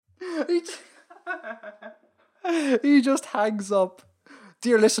He just hangs up.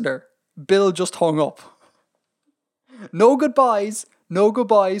 Dear listener, Bill just hung up. No goodbyes, no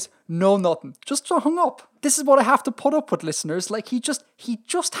nothing. Just hung up. This is what I have to put up with, listeners. Like, he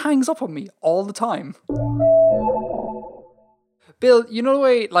just hangs up on me all the time. Bill, you know the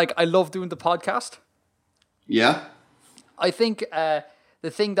way, like, I love doing the podcast? Yeah. I think the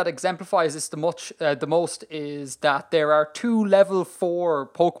thing that exemplifies this the most is that there are 2 level 4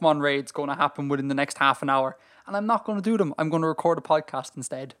 Pokemon raids going to happen within the next half an hour. And I'm not going to do them. I'm going to record a podcast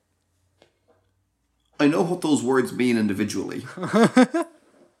instead. I know what those words mean individually.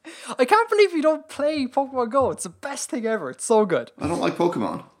 I can't believe you don't play Pokemon Go. It's the best thing ever. It's so good. I don't like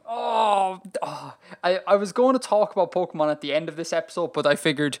Pokemon. I was going to talk about Pokemon at the end of this episode, but I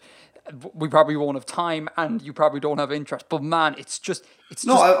figured we probably won't have time and you probably don't have interest. But man,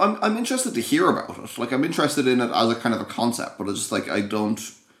 I'm interested to hear about it. Like, I'm interested in it as a kind of a concept, but it's just like,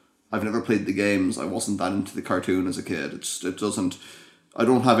 I've never played the games. I wasn't that into the cartoon as a kid. I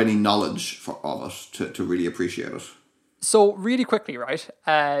don't have any knowledge of it to really appreciate it. So really quickly, right?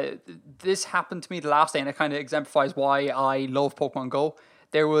 This happened to me the last day, and it kind of exemplifies why I love Pokemon Go.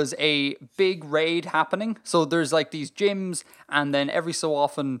 There was a big raid happening. So there's like these gyms, and then every so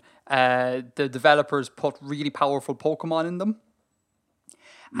often, the developers put really powerful Pokemon in them.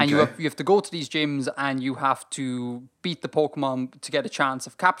 And you have to go to these gyms and you have to beat the Pokemon to get a chance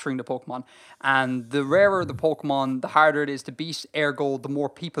of capturing the Pokemon. And the rarer the Pokemon, the harder it is to beat, ergo, the more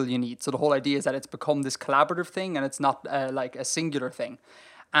people you need. So the whole idea is that it's become this collaborative thing and it's not like a singular thing.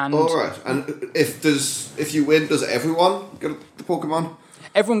 And right. And if you win, does everyone get the Pokemon?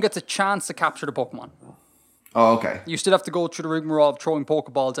 Everyone gets a chance to capture the Pokemon. Oh, okay. You still have to go through the rigmarole of throwing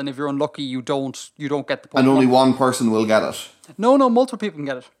Pokeballs, and if you're unlucky, you don't get the Pokemon. And only one person will get it? No, multiple people can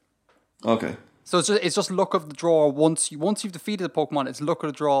get it. Okay. So it's just luck of the draw. Once you've defeated the Pokemon, it's luck of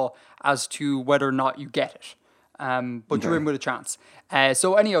the draw as to whether or not you get it. But you're in with a chance.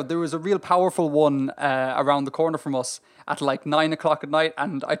 So anyhow, there was a real powerful one around the corner from us at like 9 o'clock at night,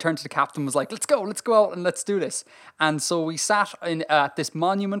 and I turned to the captain and was like, let's go out and let's do this. And so we sat at this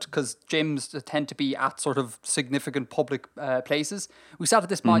monument, because gyms tend to be at sort of significant public places. We sat at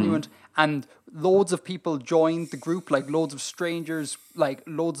this monument, and loads of people joined the group, like loads of strangers, like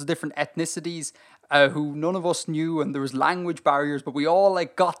loads of different ethnicities who none of us knew, and there was language barriers, but we all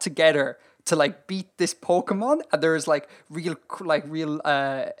like got together to like beat this Pokemon. And there's like real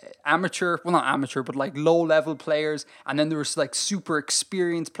amateur, well not amateur, but like low level players. And then there was like super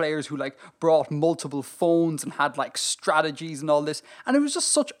experienced players who like brought multiple phones and had like strategies and all this. And it was just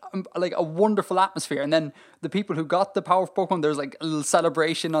such like a wonderful atmosphere. And then the people who got the power of Pokemon, there was like a little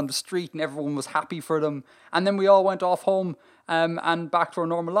celebration on the street and everyone was happy for them. And then we all went off home and back to our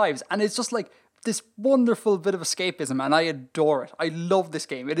normal lives. And it's just like this wonderful bit of escapism, and I adore it. I love this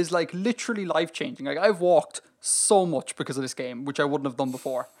game. It is like literally life-changing. Like, I've walked so much because of this game, which I wouldn't have done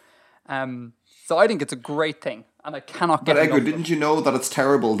before. So I think it's a great thing, and I cannot get it. But Edgar, didn't you know that it's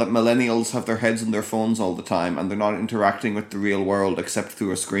terrible that millennials have their heads in their phones all the time and they're not interacting with the real world except through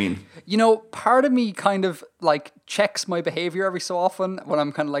a screen? You know, part of me kind of like checks my behavior every so often when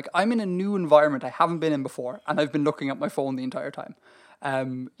I'm kind of like, I'm in a new environment I haven't been in before, and I've been looking at my phone the entire time.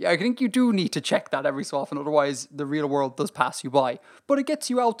 I think you do need to check that every so often, otherwise the real world does pass you by. But it gets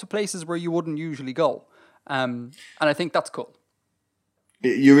you out to places where you wouldn't usually go. And I think that's cool.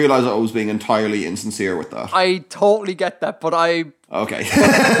 You realise I was being entirely insincere with that. I totally get that, but Okay.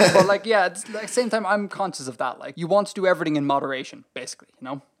 but like, yeah, it's like, at the same time, I'm conscious of that. Like, you want to do everything in moderation, basically, you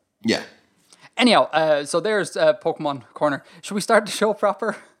know? Yeah. Anyhow, so there's Pokemon Corner. Should we start the show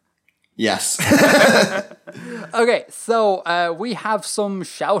proper? Yes. Okay, so we have some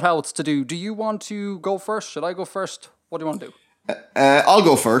shout-outs to do. Do you want to go first? Should I go first? What do you want to do? I'll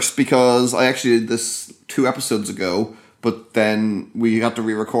go first, because I actually did this 2 episodes ago, but then we had to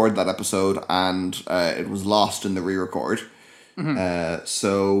re-record that episode, and it was lost in the re-record. Mm-hmm.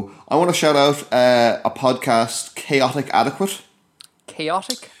 So I want to shout out a podcast, Chaotic Adequate.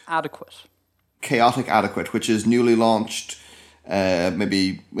 Chaotic Adequate. Chaotic Adequate, which is newly launched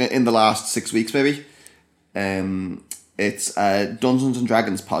maybe in the last 6 weeks, maybe. It's a Dungeons and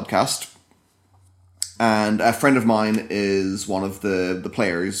Dragons podcast, and a friend of mine is one of the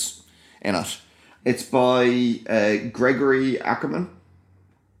players in it. It's by Gregory Ackerman,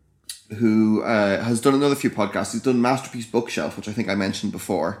 who has done another few podcasts. He's done Masterpiece Bookshelf, which I think I mentioned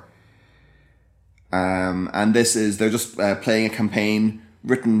before. And this is, they're just playing a campaign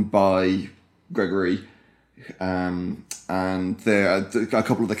written by Gregory. And a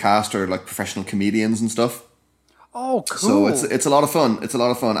couple of the cast are like professional comedians and stuff. Oh, cool. So it's a lot of fun. It's a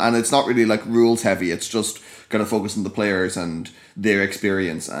lot of fun, and it's not really like rules heavy. It's just kind of focused on the players and their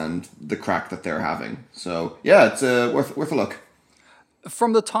experience and the crack that they're having. So yeah, it's worth a look.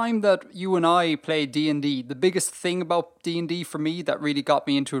 From the time that you and I played D&D, the biggest thing about D&D for me that really got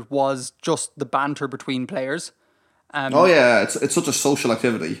me into it was just the banter between players. Oh yeah, it's such a social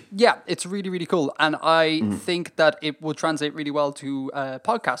activity. Yeah, it's really, really cool. And I think that it would translate really well to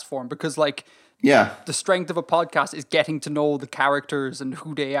podcast form because, like, Yeah. the strength of a podcast is getting to know the characters and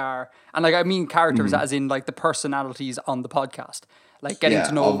who they are. And, like, I mean characters as in, like, the personalities on the podcast. Like, getting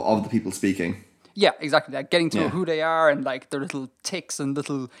to know... of the people speaking. Yeah, exactly. Like, getting to know who they are and, like, their little ticks and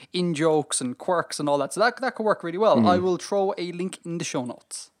little in-jokes and quirks and all that. So that could work really well. I will throw a link in the show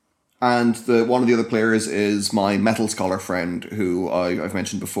notes. And one of the other players is my metal scholar friend, who I've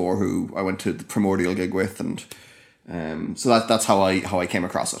mentioned before, who I went to the Primordial gig with, and so that's how I came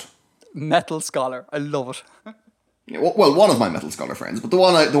across it. Metal scholar, I love it. Yeah, well, one of my metal scholar friends, but the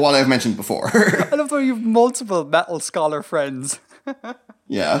one I've mentioned before. I love that you have multiple metal scholar friends.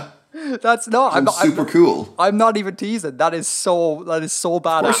 Yeah, That's not. I'm super cool. I'm not even teasing. That is so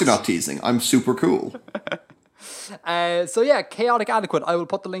badass. Of course, you're not teasing. I'm super cool. So yeah, Chaotic Adequate. I will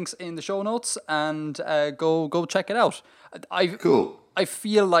put the links in the show notes and go check it out. Cool. I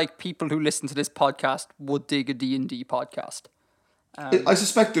feel like people who listen to this podcast would dig a D&D podcast. I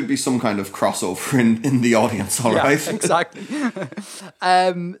suspect there'd be some kind of crossover in the audience. All right, exactly.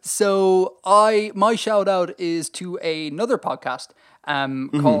 So my shout out is to another podcast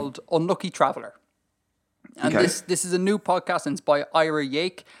called Unlucky Traveler, and this is a new podcast and it's by Ira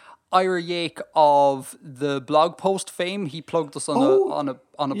Yake. Ira Yake of the blog post fame. He plugged us on a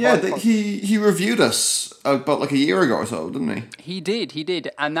podcast. He reviewed us about like a year ago or so, didn't he? He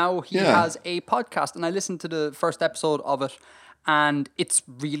did, and now he has a podcast. And I listened to the first episode of it, and it's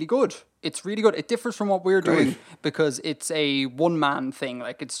really good. It's really good. It differs from what we're doing because it's a one-man thing.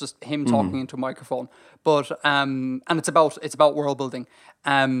 Like, it's just him talking into a microphone. But and it's about world building,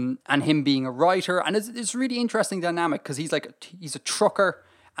 and him being a writer, and it's really interesting dynamic because he's a trucker.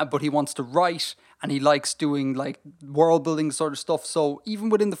 But he wants to write and he likes doing like world building sort of stuff. So even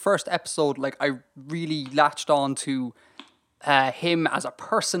within the first episode, like, I really latched on to him as a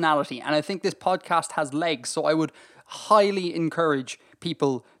personality. And I think this podcast has legs. So I would highly encourage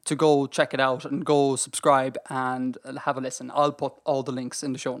people to go check it out and go subscribe and have a listen. I'll put all the links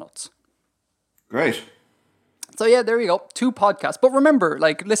in the show notes. Great. So yeah, there you go. 2 podcasts. But remember,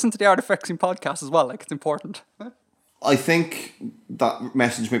 like, listen to the Artifexian podcast as well. Like, it's important. I think that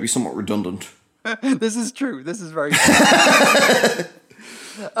message may be somewhat redundant. This is true. This is very true.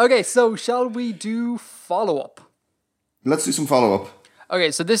 Okay, so shall we do follow-up? Let's do some follow-up. Okay,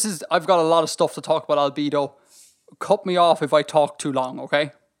 so I've got a lot of stuff to talk about albedo. Cut me off if I talk too long,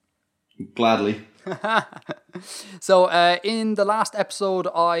 okay? Gladly. So in the last episode,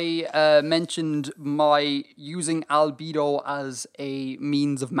 I mentioned my using albedo as a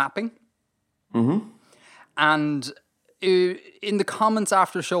means of mapping. Mm-hmm. And in the comments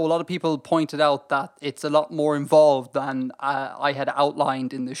after the show, a lot of people pointed out that it's a lot more involved than I had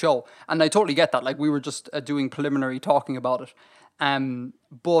outlined in the show. And I totally get that. Like, we were just doing preliminary talking about it.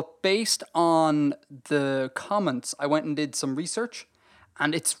 But based on the comments, I went and did some research.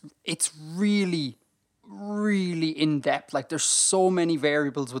 And it's really, really in-depth. Like, there's so many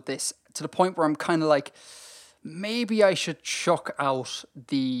variables with this to the point where I'm kind of like, maybe I should chuck out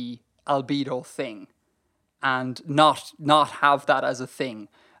the albedo thing and not have that as a thing.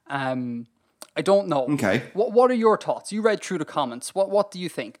 I don't know. Okay. What are your thoughts? You read through the comments. What do you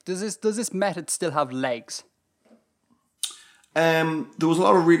think? Does this method still have legs? There was a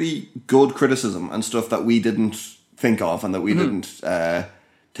lot of really good criticism and stuff that we didn't think of and that we didn't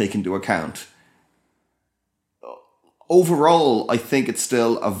take into account. Overall, I think it's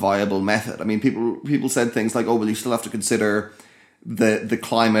still a viable method. I mean, people said things like, "Oh, well, you still have to consider the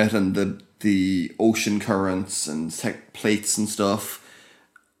climate and the ocean currents and plates and stuff."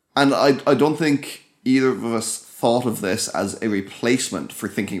 And I don't think either of us thought of this as a replacement for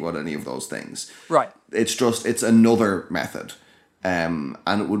thinking about any of those things. Right. It's another method. And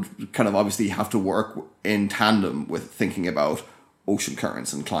it would kind of obviously have to work in tandem with thinking about ocean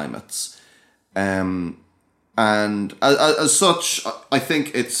currents and climates. And as such, I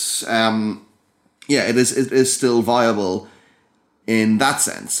think it's, it is still viable in that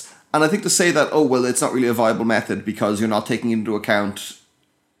sense. And I think to say that, oh, well, it's not really a viable method because you're not taking into account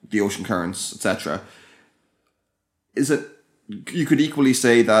the ocean currents, etc. You could equally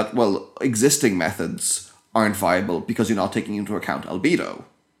say that, well, existing methods aren't viable because you're not taking into account albedo.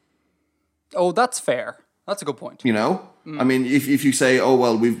 Oh, that's fair. That's a good point. You know? I mean, if you say, oh,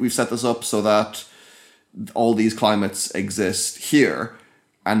 well, we've set this up so that all these climates exist here,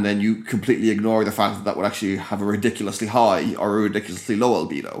 and then you completely ignore the fact that that would actually have a ridiculously high or a ridiculously low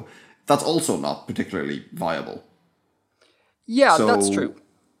albedo, that's also not particularly viable. Yeah, that's true.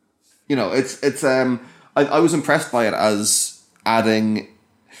 You know, I was impressed by it as adding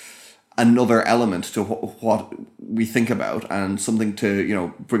another element to what we think about, and something to, you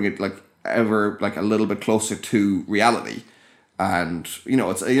know, bring it like ever like a little bit closer to reality. And, you know,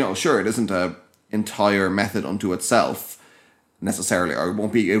 it's, you know, sure, it isn't a entire method unto itself necessarily, or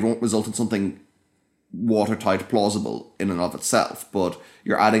it won't result in something watertight plausible in and of itself, but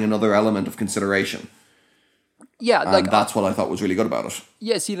you're adding another element of consideration. Yeah, and that's what I thought was really good about it.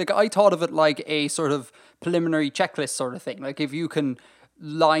 Yeah, see, like, I thought of it like a sort of preliminary checklist sort of thing. Like, if you can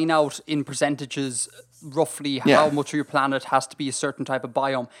line out in percentages roughly how much of your planet has to be a certain type of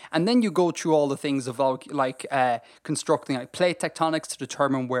biome, and then you go through all the things of like constructing like plate tectonics to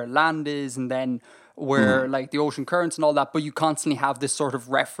determine where land is, and then where like the ocean currents and all that, but you constantly have this sort of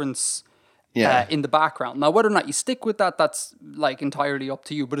reference in the background. Now, whether or not you stick with that, that's like entirely up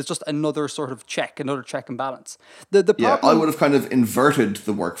to you, but it's just another sort of another check and balance. The problem, I would have kind of inverted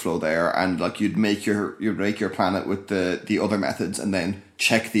the workflow there, and like you'd make your planet with the other methods, and then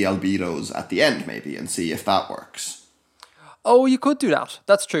check the albedos at the end maybe and see if that works. Oh, you could do that.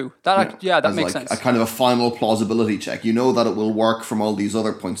 That's true. That makes like sense. A kind of a final plausibility check. You know that it will work from all these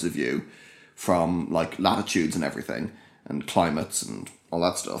other points of view, from like latitudes and everything, and climates and all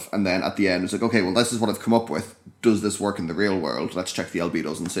that stuff. And then at the end, it's like, okay, well, this is what I've come up with. Does this work in the real world? Let's check the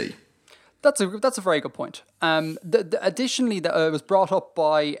albedos and see. That's a very good point. Additionally, that was brought up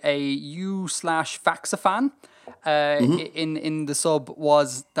by a u/Faxafan in the sub,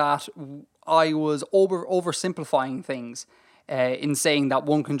 was that I was oversimplifying things in saying that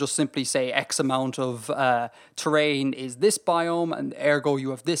one can just simply say X amount of terrain is this biome, and ergo you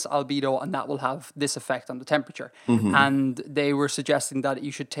have this albedo, and that will have this effect on the temperature. And they were suggesting that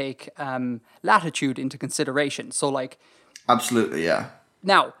you should take latitude into consideration. So, like, absolutely, yeah.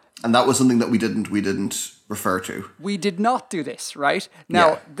 Now, and that was something that we didn't refer to. We did not do this, right?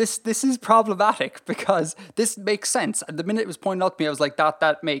 Now, this is problematic because this makes sense. And the minute it was pointed out to me, I was like,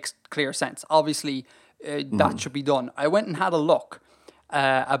 that makes clear sense. Obviously, that should be done. I went and had a look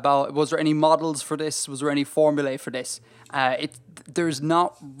about, was there any models for this? Was there any formulae for this? There's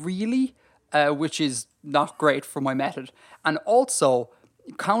not really, which is not great for my method. And also,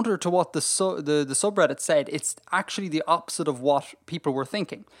 counter to what the subreddit said, it's actually the opposite of what people were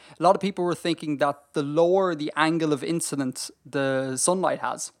thinking. A lot of people were thinking that the lower the angle of incidence the sunlight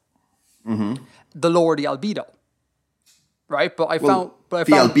has, the lower the albedo. Right? But I found the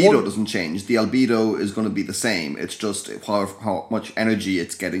albedo doesn't change. The albedo is going to be the same. It's just how much energy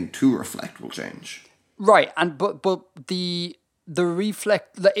it's getting to reflect will change. Right, and but the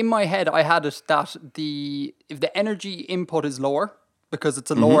reflect, in my head I had it that if the energy input is lower, because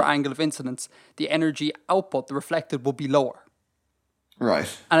it's a lower angle of incidence, the energy output, the reflected, will be lower.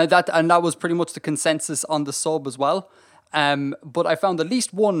 Right. And that was pretty much the consensus on the sub as well. But I found at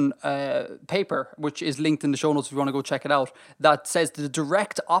least one paper, which is linked in the show notes if you want to go check it out, that says the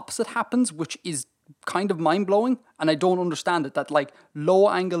direct opposite happens, which is kind of mind-blowing, and I don't understand it, that like low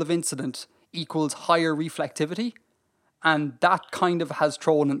angle of incident equals higher reflectivity, and that kind of has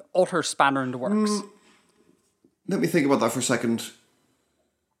thrown an utter spanner in the works. Let me think about that for a second.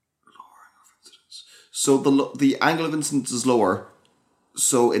 So the angle of incidence is lower,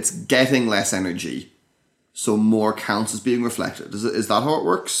 so it's getting less energy, so more counts as being reflected. Is that how it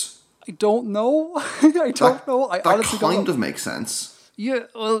works? I don't know. I don't know. I honestly don't know. That kind of makes sense. Yeah,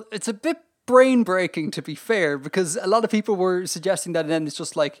 well, it's a bit brain-breaking, to be fair, because a lot of people were suggesting that, and then it's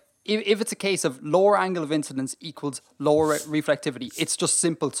just like, if it's a case of lower angle of incidence equals lower reflectivity, it's just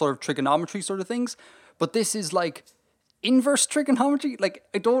simple sort of trigonometry sort of things. But this is like inverse trigonometry. Like,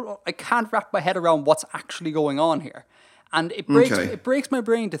 I can't wrap my head around what's actually going on here. And it breaks my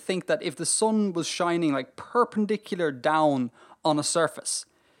brain to think that if the sun was shining like perpendicular down on a surface,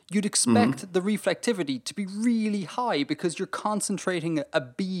 you'd expect the reflectivity to be really high because you're concentrating a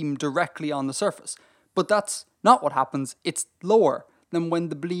beam directly on the surface. But that's not what happens. It's lower than when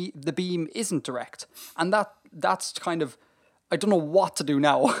the beam isn't direct. And that's kind of, I don't know what to do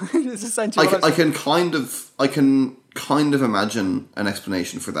now. It's essentially I can kind of imagine an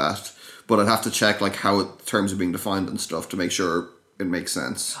explanation for that, but I'd have to check like how terms are being defined and stuff to make sure it makes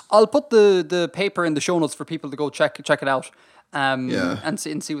sense. I'll put the paper in the show notes for people to go check it out and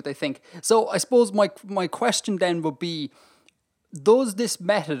see what they think. So I suppose my question then would be, does this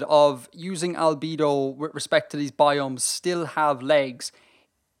method of using albedo with respect to these biomes still have legs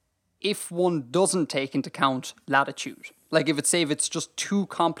if one doesn't take into account latitude? Like if it's just too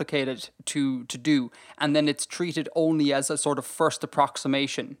complicated to do, and then it's treated only as a sort of first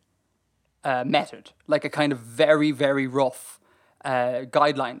approximation method, like a kind of very, very rough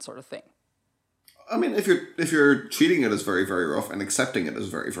guideline sort of thing. I mean, if you're treating it as very, very rough and accepting it as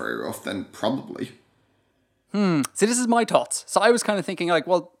very, very rough, then probably. So this is my thoughts. So I was kind of thinking like,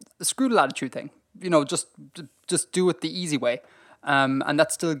 well, screw the latitude thing. Just do it the easy way. And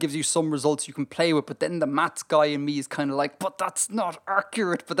that still gives you some results you can play with. But then the maths guy in me is kind of like, but that's not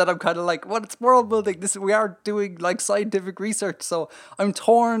accurate. But then I'm kind of like, well, it's world building. We are doing like scientific research. So I'm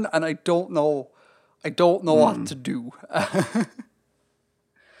torn and I don't know what to do.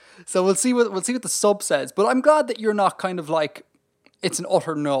 So we'll see what the sub says. But I'm glad that you're not kind of like, it's an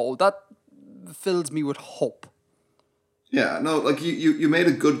utter no. That fills me with hope. Yeah, no, like you made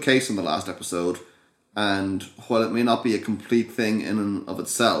a good case in the last episode. And while it may not be a complete thing in and of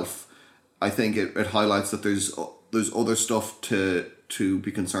itself, I think it highlights that there's other stuff to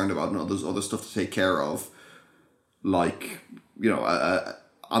be concerned about, and there's other stuff to take care of, like,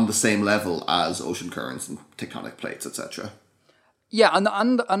 on the same level as ocean currents and tectonic plates, etc. Yeah, and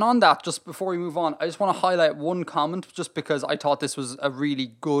on that, just before we move on, I just want to highlight one comment, just because I thought this was a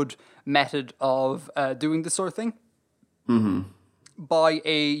really good method of doing this sort of thing. Mm-hmm. By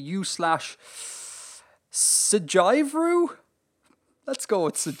a u/Sajivru? Let's go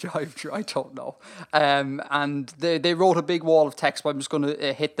with Sajivru. I don't know. And they wrote a big wall of text, but I'm just going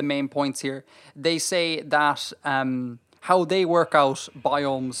to hit the main points here. They say that how they work out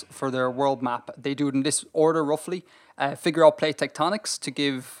biomes for their world map, they do it in this order roughly. Figure out plate tectonics to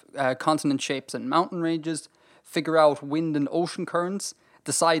give continent shapes and mountain ranges. Figure out wind and ocean currents.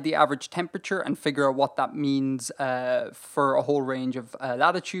 Decide the average temperature and figure out what that means for a whole range of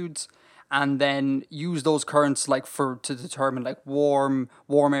latitudes. And then use those currents to determine like warm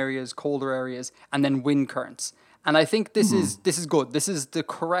areas, colder areas, and then wind currents. And I think this is good. This is the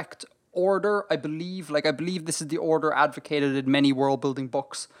correct order, I believe. I believe this is the order advocated in many world building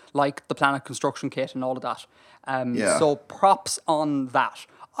books, like the Planet Construction Kit and all of that. So props on that.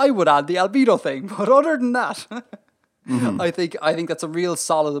 I would add the albedo thing, but other than that, I think that's a real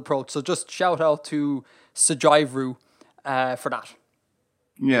solid approach. So just shout out to Sajivru for that.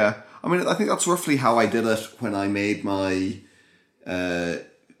 Yeah, I mean, I think that's roughly how I did it when I made my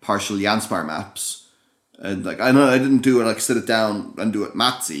partial Janspar maps. And I know I didn't do it sit it down and do it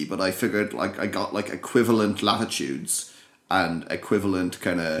matsy, but I figured I got equivalent latitudes and equivalent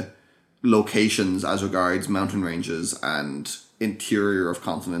kind of locations as regards mountain ranges and interior of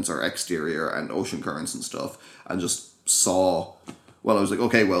continents or exterior and ocean currents and stuff, and just saw. Well, I was like,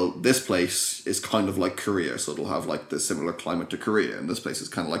 okay, well, this place is kind of like Korea, so it'll have the similar climate to Korea, and this place is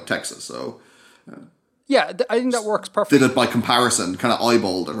kind of like Texas, so... Yeah, I think that works perfectly. Did it by comparison, kind of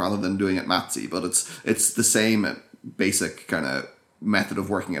eyeballed it rather than doing it matsy, but it's the same basic kind of method of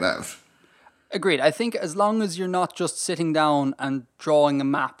working it out. Agreed. I think as long as you're not just sitting down and drawing a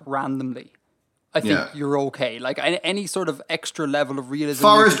map randomly, I think you're okay. Any sort of extra level of realism...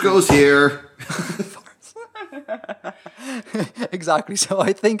 Forest goes here! Exactly. So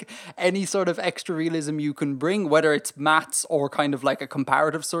I think any sort of extra realism you can bring, whether it's maths or kind of like a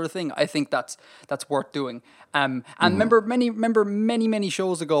comparative sort of thing, I think that's worth doing. And remember many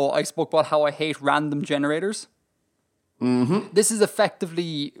shows ago I spoke about how I hate random generators. Mm-hmm. This is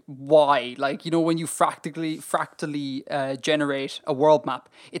effectively why, when you fractally generate a world map,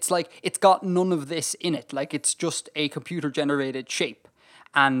 it's it's got none of this in it. It's just a computer generated shape.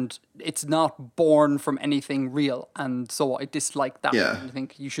 And it's not born from anything real. And so I dislike that. Yeah. I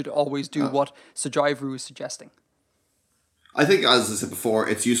think you should always do what Sajivru is suggesting. I think, as I said before,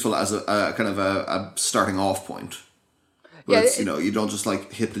 it's useful as a kind of a starting off point. But you don't just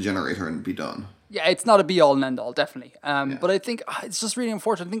hit the generator and be done. Yeah, it's not a be all and end all, definitely. But I think it's just really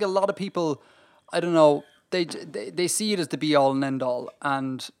unfortunate. I think a lot of people, I don't know, they see it as the be all and end all,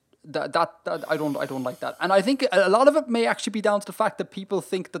 and that I don't like that. And I think a lot of it may actually be down to the fact that people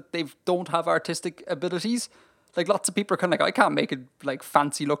think that they don't have artistic abilities. Lots of people are kind of I can't make a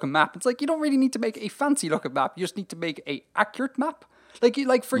fancy looking map. It's you don't really need to make a fancy looking map. You just need to make a accurate map.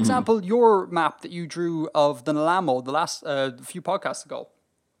 For example, your map that you drew of the Nalamo the last few podcasts ago.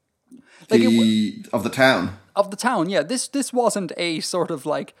 Of the town. Of the town, yeah. This wasn't a sort of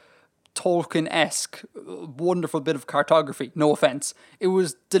Tolkien-esque wonderful bit of cartography, no offense. It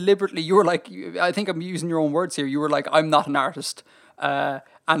was deliberately, you were I think I'm using your own words here, you were I'm not an artist,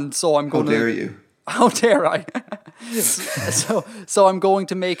 and so I'm going to... How dare you? How dare I? so I'm going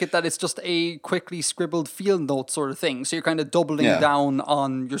to make it that it's just a quickly scribbled field note sort of thing, so you're kind of doubling down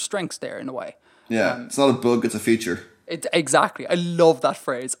on your strengths there in a way. Yeah, it's not a bug, it's a feature. Exactly. I love that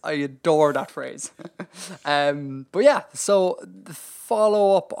phrase. I adore that phrase. But yeah, so the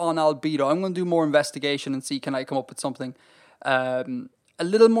follow up on albedo. I'm going to do more investigation and see can I come up with something a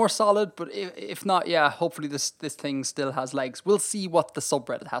little more solid. But if not, yeah, hopefully this thing still has legs. We'll see what the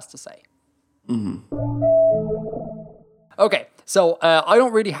subreddit has to say. Okay, so I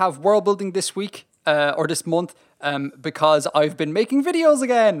don't really have world building this week or this month because I've been making videos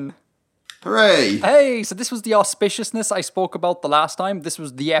again. Hooray! Hey, so this was the auspiciousness I spoke about the last time. This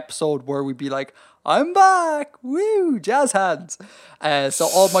was the episode where we'd be like, I'm back! Woo! Jazz hands! So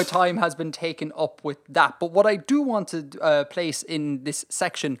all my time has been taken up with that. But what I do want to place in this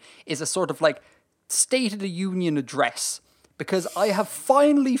section is a sort of like State of the Union address. Because I have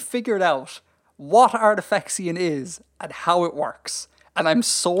finally figured out what Artifexian is and how it works. And I'm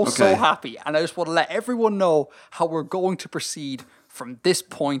so happy. And I just want to let everyone know how we're going to proceed from this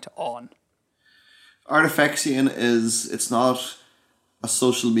point on. Artifexian it's not a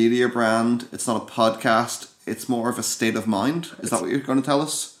social media brand, it's not a podcast, it's more of a state of mind. Is that what you're going to tell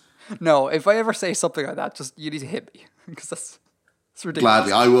us? No, if I ever say something like that, just you need to hit me because that's ridiculous.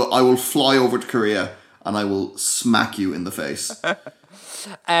 Gladly, I will fly over to Korea and I will smack you in the face.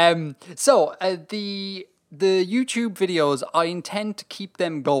 So the YouTube videos, I intend to keep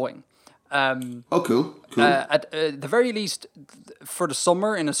them going. Cool. At the very least, for the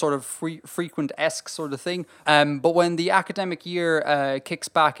summer, in a sort of frequent-esque sort of thing. But when the academic year kicks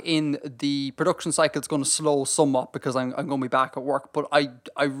back in, the production cycle is going to slow somewhat because I'm going to be back at work. But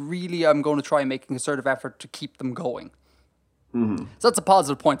I really am going to try making a concerted effort to keep them going. So that's a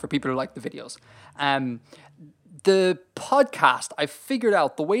positive point for people who like the videos. The podcast, I figured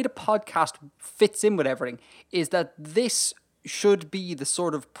out the way the podcast fits in with everything is that this should be the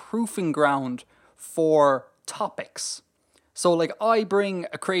sort of proofing ground for topics. So like I bring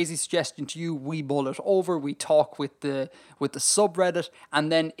a crazy suggestion to you, we mull it over, we talk with the subreddit,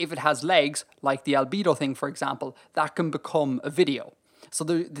 and then if it has legs, like the albedo thing, for example, that can become a video. So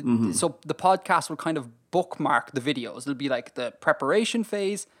so the podcast will kind of bookmark the videos. It'll be like the preparation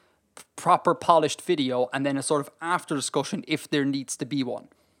phase, proper polished video, and then a sort of after discussion if there needs to be one.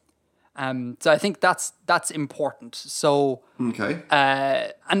 So I think that's important. So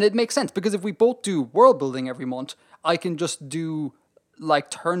and it makes sense because if we both do world building every month, I can just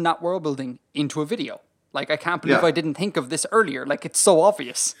turn that world building into a video. Like I can't believe I didn't think of this earlier. Like it's so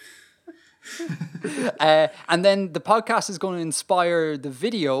obvious. And then the podcast is going to inspire the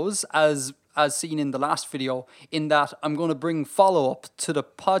videos as seen in the last video, in that I'm going to bring follow-up to the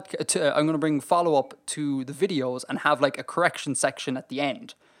I'm going to bring follow-up to the videos and have like a correction section at the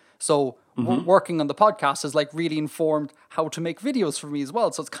end. So working on the podcast has like really informed how to make videos for me as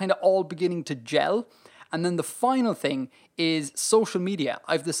well. So it's kind of all beginning to gel. And then the final thing is social media.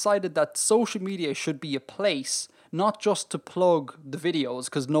 I've decided that social media should be a place not just to plug the videos,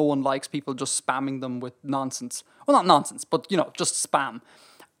 because no one likes people just spamming them with nonsense. Well, not nonsense, but, just spam.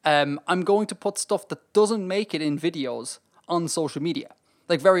 I'm going to put stuff that doesn't make it in videos on social media.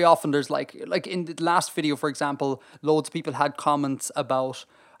 Like very often there's like in the last video, for example, loads of people had comments about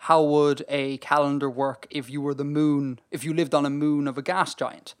how would a calendar work if you were the moon, if you lived on a moon of a gas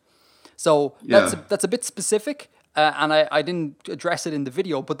giant. So that's a bit specific, and I didn't address it in the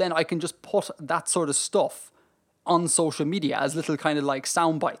video, but then I can just put that sort of stuff on social media as little kind of like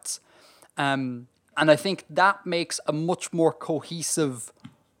sound bites. And I think that makes a much more cohesive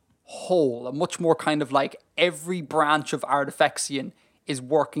whole, a much more kind of like every branch of Artifexian is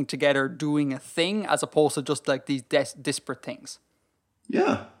working together doing a thing as opposed to just like these disparate things.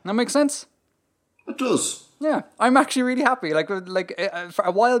 Yeah. That makes sense? It does. Yeah, I'm actually really happy. Like for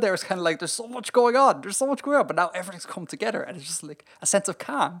a while there, it's kind of like there's so much going on. But now everything's come together, and it's just like a sense of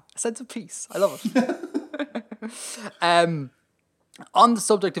calm, a sense of peace. I love it. On the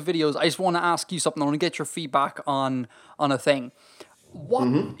subject of videos, I just want to ask you something. I want to get your feedback on a thing.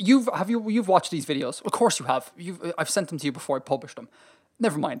 What you've watched these videos? Of course you have. I've sent them to you before I published them.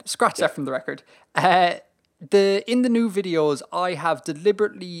 Never mind. Scratch that from the record. In the new videos, I have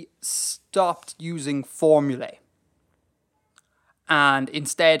deliberately stopped using formulae and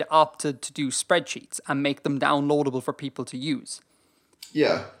instead opted to do spreadsheets and make them downloadable for people to use.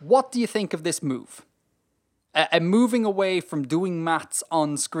 Yeah. What do you think of this move? Moving away from doing maths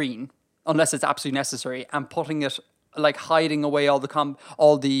on screen, unless it's absolutely necessary, and putting it, like hiding away all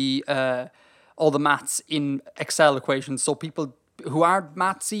the maths in Excel equations so people who aren't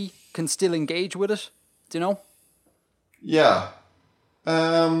mathsy can still engage with it. Do you know? Yeah.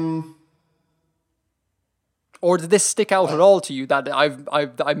 Or did this stick out at all to you that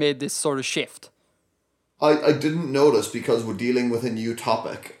I made this sort of shift? I didn't notice because we're dealing with a new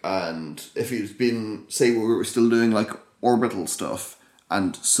topic, and if it's been, say, we were still doing like orbital stuff,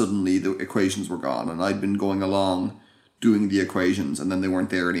 and suddenly the equations were gone, and I'd been going along doing the equations, and then they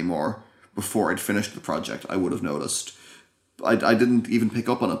weren't there anymore before I'd finished the project, I would have noticed. I didn't even pick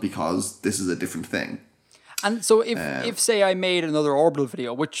up on it because this is a different thing. And so if say I made another orbital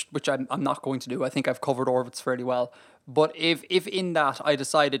video, which I'm not going to do, I think I've covered orbits fairly well, but if in that I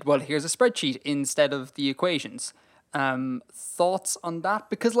decided, well, here's a spreadsheet instead of the equations, thoughts on that?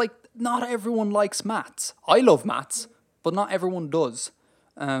 Because like not everyone likes maths. I love maths, but not everyone does.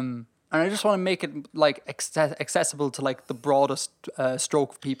 And I just want to make it like accessible to like the broadest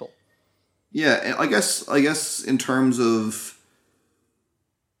stroke of people. Yeah, I guess in terms of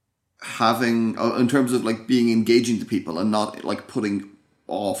in terms of like being engaging to people and not like putting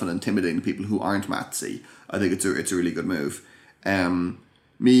off and intimidating people who aren't mathsy, I think it's a really good move.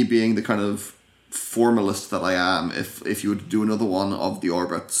 Me being the kind of formalist that I am, if you were to do another one of the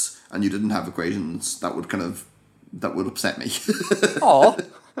orbits and you didn't have equations, that would upset me. Oh.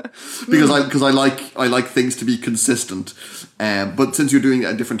 because I like things to be consistent. But since you're doing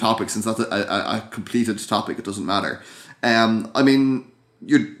a different topic, since that's a completed topic, it doesn't matter. I mean,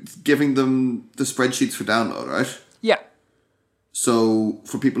 you're giving them the spreadsheets for download, right? Yeah. So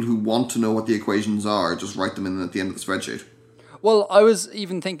for people who want to know what the equations are, just write them in at the end of the spreadsheet. Well, I was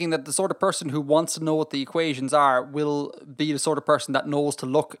even thinking that the sort of person who wants to know what the equations are will be the sort of person that knows to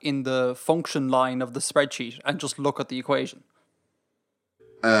look in the function line of the spreadsheet and just look at the equation.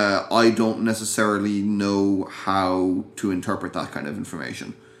 I don't necessarily know how to interpret that kind of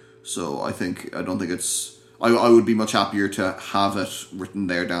information. So I don't think it's... I would be much happier to have it written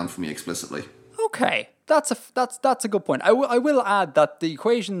there down for me explicitly. Okay, that's a good point. I will add that the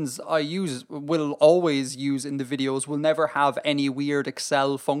equations I will always use in the videos will never have any weird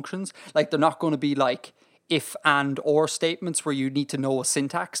Excel functions. Like they're not going to be like if and or statements where you need to know a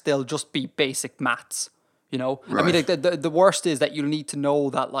syntax. They'll just be basic maths. You know, right. I mean, like the worst is that you'll need to know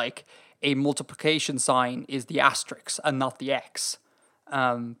that like a multiplication sign is the asterisk and not the x.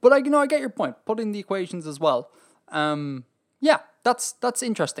 But I get your point. Put in the equations as well. Yeah, that's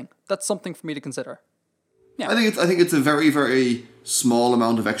interesting. That's something for me to consider. Yeah, I think it's a very, very small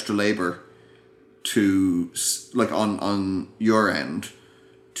amount of extra labor to like on your end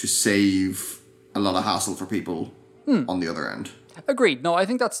to save a lot of hassle for people on the other end. Agreed. No, I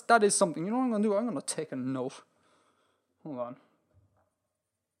think that is something. You know what I'm going to do? I'm going to take a note. Hold on.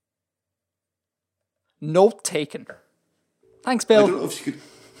 Note taken. Thanks, Bill. I don't know if you could...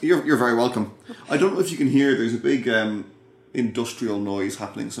 You're very welcome. I don't know if you can hear, there's a big industrial noise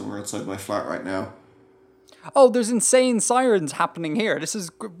happening somewhere outside my flat right now. Oh, there's insane sirens happening here. This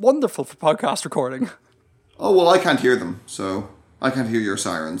is wonderful for podcast recording. Oh, well, I can't hear them, so I can't hear your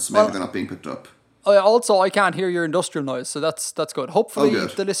sirens. Maybe they're not being picked up. I can't hear your industrial noise, so that's good. Hopefully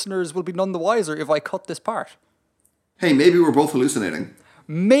the listeners will be none the wiser if I cut this part. Hey, maybe we're both hallucinating.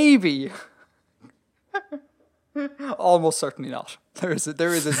 Maybe. Almost certainly not. There is a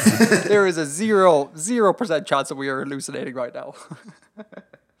 0% chance that we are hallucinating right now.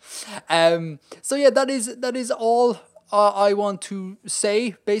 So yeah, that is all I want to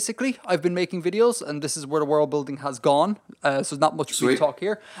say. Basically, I've been making videos, and this is where the world building has gone. So there's not much to talk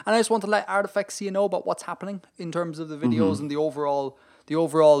here, and I just want to let Artifexian know about what's happening in terms of the videos and the overall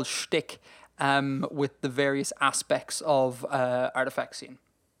shtick with the various aspects of Artifexian.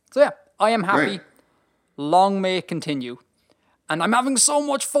 So yeah, I am happy. Great. Long may it continue. And I'm having so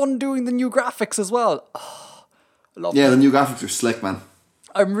much fun doing the new graphics as well. Oh, I love the new graphics are slick, man.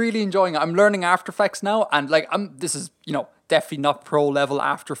 I'm really enjoying it. I'm learning After Effects now, and like this is, definitely not pro level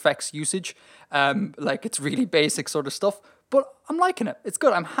After Effects usage. Like it's really basic sort of stuff, but I'm liking it. It's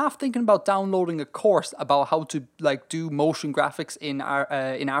good. I'm half thinking about downloading a course about how to like do motion graphics in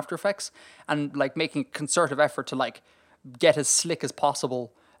After Effects, and like making a concerted effort to like get as slick as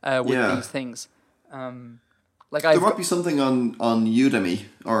possible with these things. There might be something on Udemy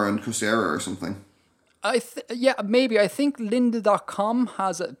or on Coursera or something. Maybe. I think lynda.com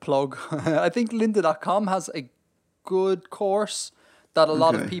has a plug. I think lynda.com has a good course that a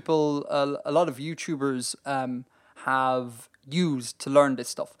lot of people, a lot of YouTubers have used to learn this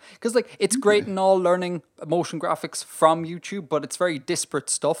stuff. Because like it's great and all learning motion graphics from YouTube, but it's very disparate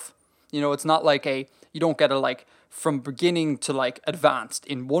stuff. It's not like you don't get a like from beginning to like advanced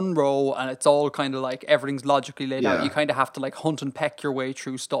in one row, and it's all kind of like everything's logically laid out. You kind of have to like hunt and peck your way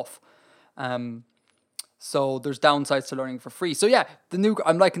through stuff. So there's downsides to learning for free. So yeah,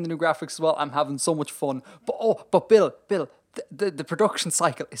 I'm liking the new graphics as well. I'm having so much fun. But Bill, the production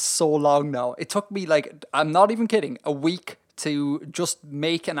cycle is so long now. It took me like, I'm not even kidding, a week to just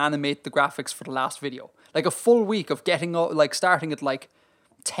make and animate the graphics for the last video. Like a full week of getting up, like starting at like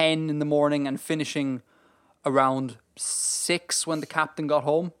 10 in the morning and finishing around 6 when the captain got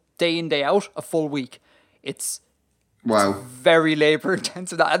home, day in, day out, a full week. It's very labor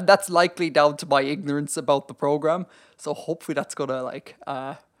intensive, and that's likely down to my ignorance about the program. So hopefully that's gonna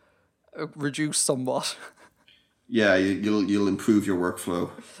reduce somewhat. Yeah, you'll improve your workflow.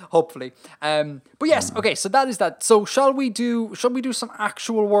 Hopefully. But yes, okay, so that is that. So shall we do some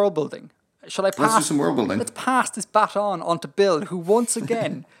actual world building? Let's do some world building. Let's pass this baton on to Bill, who once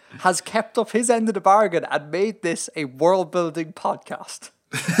again has kept up his end of the bargain and made this a world building podcast.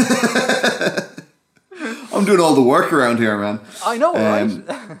 I'm doing all the work around here, man. I know,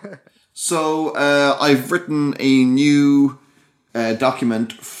 right? So I've written a new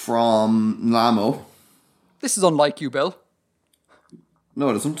document from Lamo. This is unlike you, Bill. No,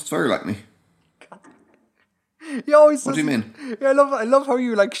 it isn't. It's very like me. You always. What do you mean? Yeah, I love how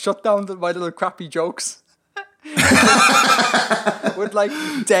you shut down my little crappy jokes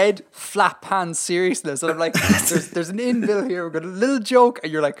with dead flat pan seriousness, and I'm like, there's an in Bill here. We've got a little joke,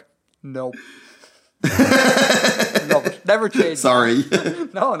 and you're like, no. Love it. Never change. Sorry.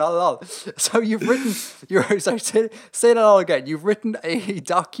 No, not at all. So you've written. Say that all again. You've written a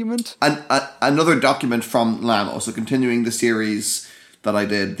document. Another document from Lamo. So continuing the series that I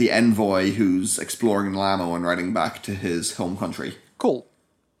did, the envoy who's exploring Lamo and writing back to his home country. Cool.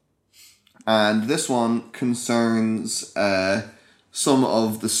 And this one concerns some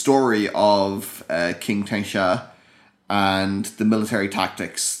of the story of King Tensha and the military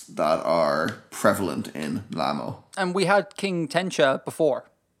tactics that are prevalent in Lamo. And we had King Tensha before.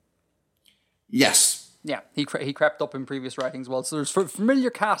 Yes. Yeah, he crept up in previous writings as well. So there's a familiar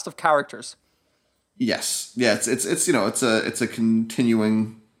cast of characters. Yes. Yeah, it's a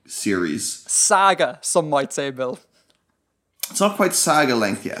continuing series. Saga, some might say, Bill. It's not quite saga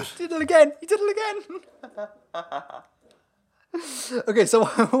length yet. He did it again. Okay, so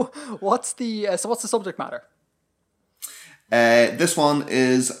what's the subject matter? This one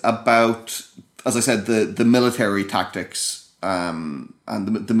is about, as I said, the military tactics and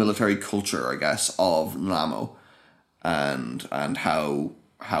the military culture, I guess, of Lamo, and how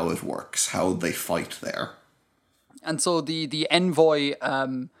it works, how they fight there. And so the envoy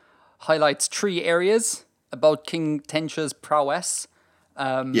highlights 3 areas about King Tensha's prowess.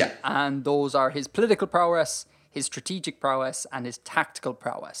 And those are his political prowess, his strategic prowess, and his tactical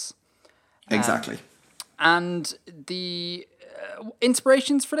prowess. Exactly. And the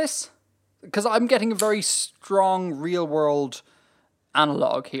inspirations for this? Because I'm getting a very strong real-world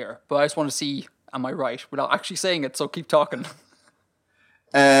analog here, but I just want to see, am I right, without actually saying it, so keep talking.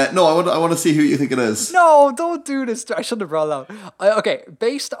 No, I want to see who you think it is. No, don't do this. I shouldn't have brought it out. Okay,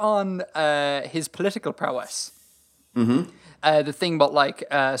 based on his political prowess, the thing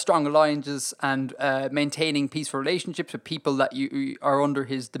about strong alliances and maintaining peaceful relationships with people that you are under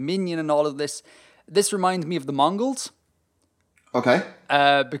his dominion and all of this, this reminds me of the Mongols. Okay.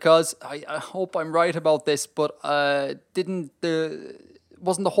 Because I hope I'm right about this, but wasn't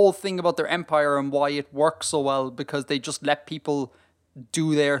the whole thing about their empire and why it worked so well because they just let people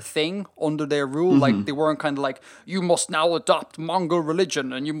do their thing under their rule? Like, they weren't kind of like, you must now adopt Mongol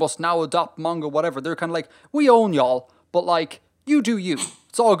religion and you must now adopt Mongol whatever. They're kind of like, we own y'all, but you do you.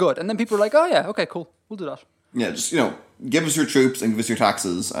 It's all good. And then people are like, oh yeah, okay, cool, we'll do that. Yeah, just, give us your troops and give us your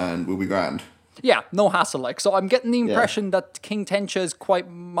taxes and we'll be grand. Yeah, no hassle. So I'm getting the impression that King Tensha is quite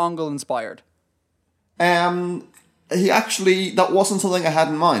Mongol inspired. He actually, that wasn't something I had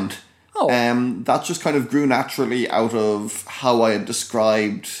in mind. Oh. That just kind of grew naturally out of how I had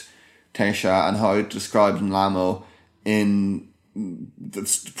described Tensha and how I described Lamo in the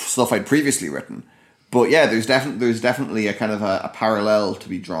stuff I'd previously written. But yeah, there's definitely a kind of a parallel to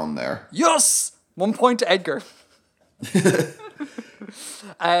be drawn there. Yes! 1 point to Edgar.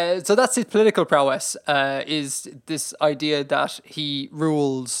 So that's his political prowess, is this idea that he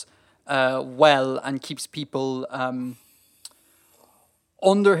rules well and keeps people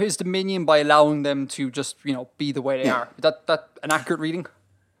under his dominion by allowing them to just, be the way they are. Is that an accurate reading?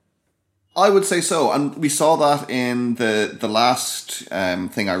 I would say so. And we saw that in the last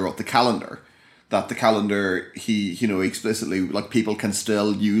thing I wrote, the calendar. That the calendar, he explicitly, people can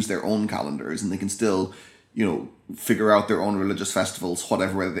still use their own calendars and they can still, figure out their own religious festivals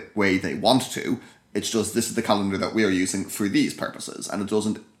whatever way they want to. It's just, this is the calendar that we are using for these purposes. And it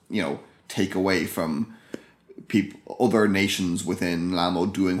doesn't, take away from other nations within Lamo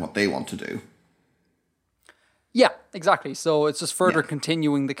doing what they want to do. Yeah, exactly. So it's just further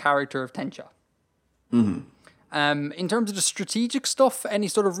continuing the character of Tensha. In terms of the strategic stuff, any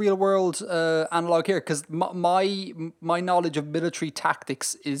sort of real world analog here? Because my knowledge of military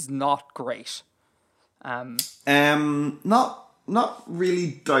tactics is not great. Not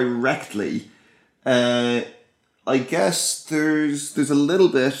really directly. I guess there's a little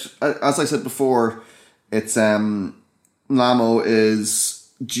bit, as I said before, it's Lamo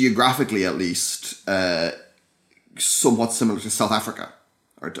is geographically at least somewhat similar to South Africa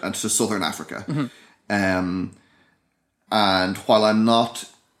and to Southern Africa. And while I'm not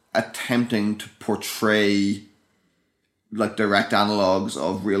attempting to portray like direct analogues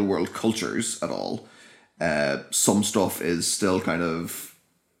of real world cultures at all, some stuff is still kind of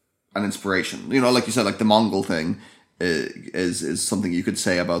an inspiration. You know, like you said, like the Mongol thing is something you could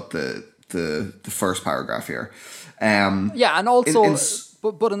say about the first paragraph here. Yeah, and also,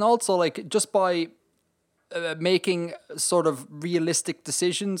 but also like just by making sort of realistic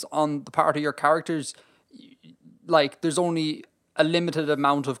decisions on the part of your characters, like there's only a limited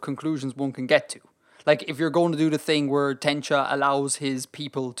amount of conclusions one can get to. Like if you're going to do the thing where Tencha allows his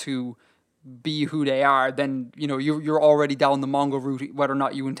people to be who they are, then you know you're already down the Mongol route, whether or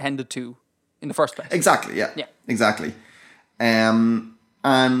not you intended to in the first place. Exactly. Yeah. Exactly. And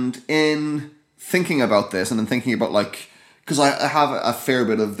in thinking about this, and in thinking about like, because I have a fair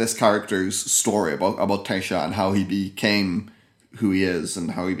bit of this character's story about Tencha and how he became who he is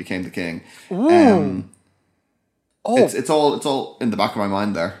and how he became the king. It's all in the back of my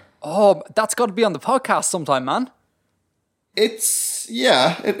mind there. Oh, that's got to be on the podcast sometime, man.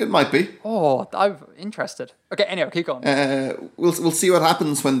 It might be. Oh, I'm interested. Okay, anyway, keep going. We'll see what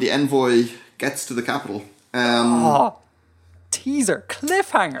happens when the envoy gets to the capital. Teaser,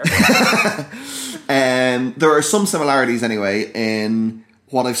 cliffhanger. There are some similarities anyway in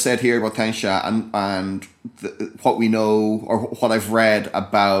what I've said here about Tencha and what we know or what I've read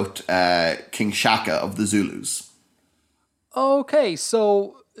about King Shaka of the Zulus. Okay,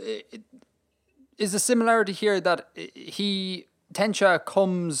 so is the similarity here that Tencha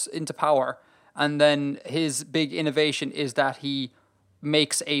comes into power and then his big innovation is that he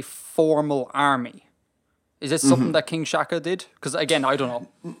makes a formal army? Is this something that King Shaka did? Because again, I don't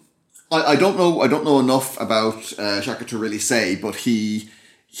know. I don't know. I don't know enough about Shaka to really say, but he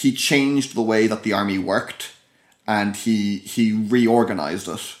changed the way that the army worked, and he reorganized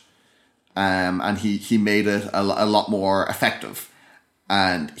it, and he made it a lot more effective,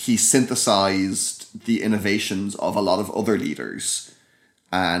 and he synthesized the innovations of a lot of other leaders,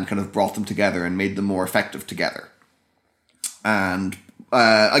 and kind of brought them together and made them more effective together. And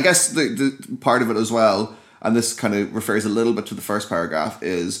I guess the part of it as well, and this kind of refers a little bit to the first paragraph,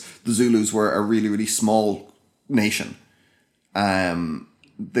 is the Zulus were a really, really small nation.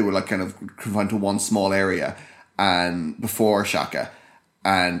 They were like kind of confined to one small area and before Shaka.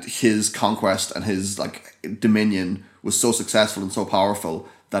 And his conquest and his like dominion was so successful and so powerful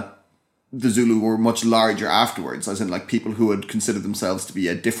that the Zulu were much larger afterwards, as in like people who had considered themselves to be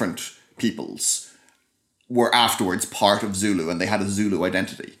a different peoples were afterwards part of Zulu and they had a Zulu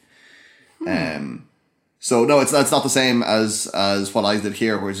identity. So no, it's not the same as what I did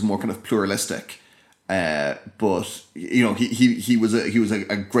here, where it's more kind of pluralistic. But you know, he was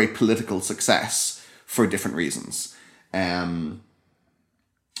a great political success for different reasons.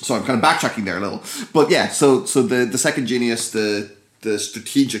 So I'm kind of backtracking there a little, but yeah. So the second genius, the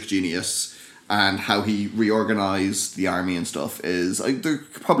strategic genius, and how he reorganized the army and stuff is there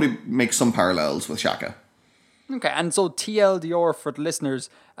could probably make some parallels with Shaka. Okay, and so TLDR for the listeners.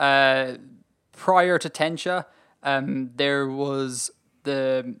 Prior to Tencha, there was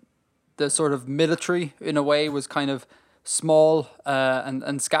the sort of military, in a way, was kind of small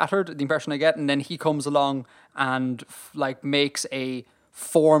and scattered, the impression I get, and then he comes along and like makes a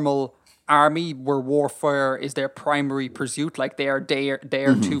formal army where warfare is their primary pursuit, like they are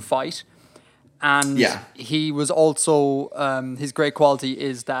there to fight. And he was also, his great quality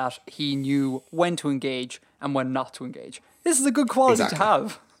is that he knew when to engage and when not to engage. This is a good quality to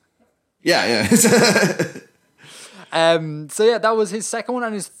have. Yeah. So yeah, that was his second one,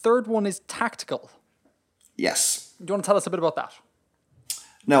 and his third one is tactical. Yes. Do you want to tell us a bit about that?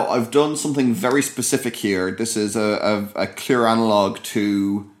 Now, I've done something very specific here. This is a clear analogue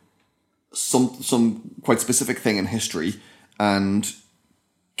to some quite specific thing in history, and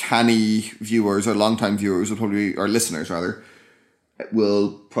canny viewers or long-time viewers or listeners rather,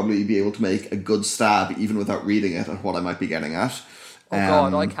 will probably be able to make a good stab, even without reading it, at what I might be getting at. Oh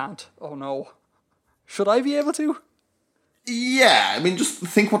God, I can't. Oh no. Should I be able to? Yeah, I mean, just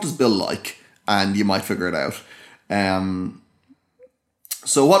think, what does Bill like? And you might figure it out.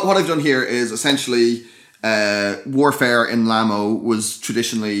 So what I've done here is essentially warfare in Lamo was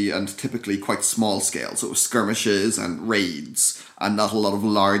traditionally and typically quite small scale. So it was skirmishes and raids and not a lot of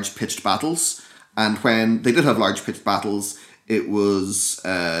large pitched battles. And when they did have large pitched battles, it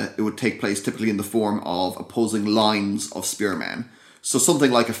would take place typically in the form of opposing lines of spearmen So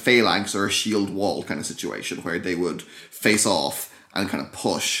something like a phalanx or a shield wall kind of situation where they would face off and kind of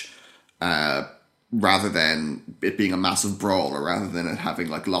push, rather than it being a massive brawl, or rather than it having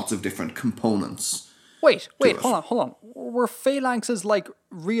like lots of different components. Wait, hold on. Were phalanxes like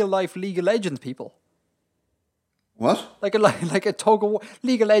real life League of Legends people? What? Like a tug of war.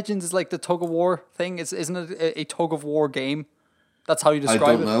 League of Legends is like the tug of war thing. Isn't it a tug of war game? That's how you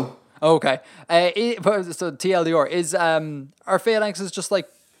describe it. I don't know. Okay. So TLDR is are phalanxes just like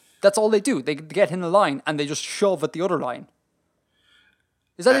that's all they do? They get in a line and they just shove at the other line.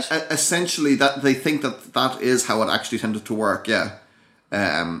 Is that it? Essentially, that they think that is how it actually tended to work. Yeah.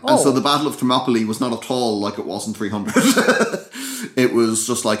 And so the Battle of Thermopylae was not at all like it was in 300. It was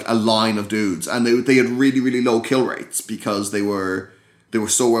just like a line of dudes, and they had really, really low kill rates because they were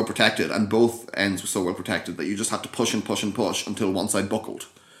so well protected, and both ends were so well protected that you just had to push and push and push until one side buckled.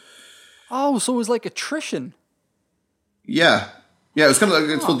 Oh, so it was like attrition. Yeah. Yeah, it was kind of like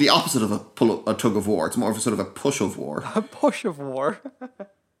it's the opposite of a tug of war. It's more of a sort of a push of war. A push of war.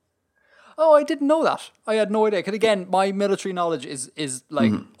 Oh, I didn't know that. I had no idea. Because again, my military knowledge is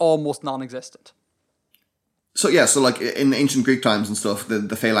like almost non-existent. So yeah, so like in ancient Greek times and stuff, the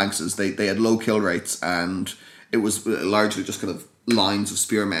phalanxes, they had low kill rates, and it was largely just kind of lines of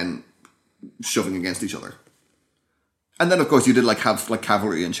spearmen shoving against each other. And then of course you did have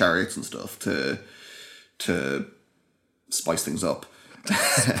cavalry and chariots and stuff to spice things up.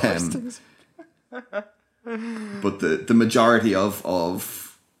 But the majority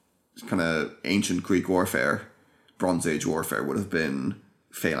of kind of ancient Greek warfare, Bronze Age warfare, would have been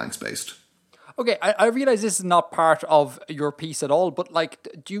phalanx based. Okay, I realize this is not part of your piece at all, but like,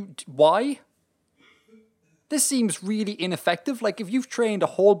 why? This seems really ineffective. Like, if you've trained a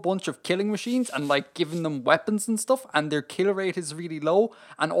whole bunch of killing machines and like given them weapons and stuff, and their kill rate is really low,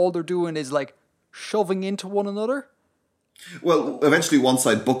 and all they're doing is like shoving into one another. Well, eventually one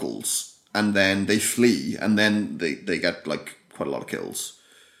side buckles, and then they flee, and then they get like quite a lot of kills.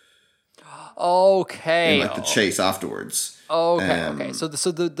 Okay. In like the chase afterwards. Okay. So the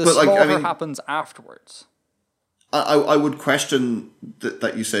slaughter happens afterwards. I would question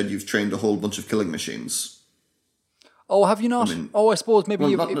that you said you've trained a whole bunch of killing machines. Oh, have you not? I suppose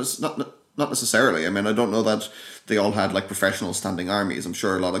maybe not necessarily. I mean, I don't know that they all had like professional standing armies. I'm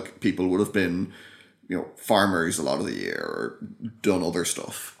sure a lot of people would have been, farmers a lot of the year or done other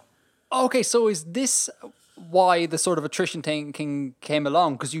stuff. Okay, so is this why the sort of attrition thing came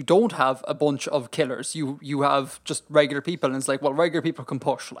along? Because you don't have a bunch of killers. You have just regular people, and it's like, well, regular people can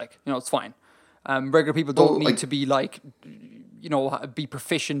push. Like, it's fine. Regular people don't need to be like, be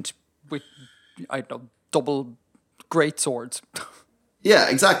proficient with, I don't know, double great swords. Yeah,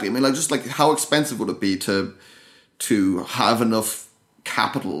 exactly. I mean, just how expensive would it be to have enough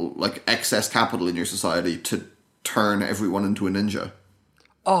capital, like excess capital in your society to turn everyone into a ninja?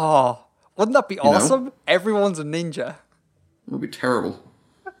 Oh, wouldn't that be awesome? Everyone's a ninja. It would be terrible.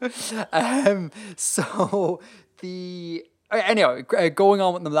 Anyway, going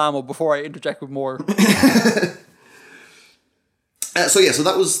on with Nalamo before I interject with more. So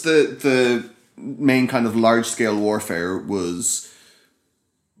that was the main kind of large scale warfare, was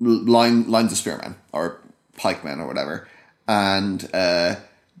lines of spearmen or pikemen or whatever, and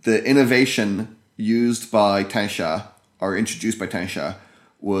the innovation used by Tensha, or introduced by Tensha,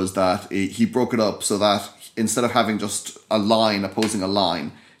 was that he broke it up so that instead of having just a line opposing a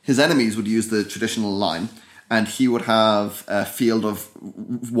line, his enemies would use the traditional line, and he would have a field of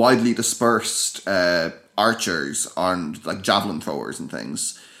widely dispersed archers and like javelin throwers and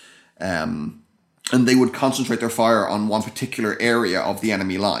things. And they would concentrate their fire on one particular area of the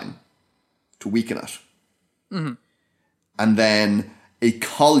enemy line to weaken it. Mm-hmm. And then a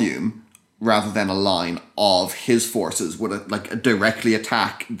column, rather than a line, of his forces would directly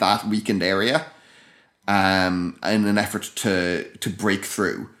attack that weakened area in an effort to break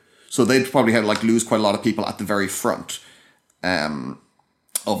through. So they'd probably lose quite a lot of people at the very front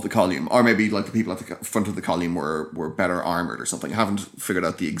of the column, or maybe the people at the front of the column were better armored or something. I haven't figured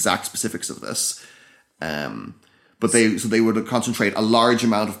out the exact specifics of this, but they would concentrate a large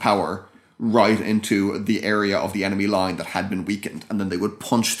amount of power right into the area of the enemy line that had been weakened, and then they would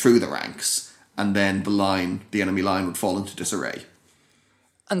punch through the ranks, and then the enemy line would fall into disarray.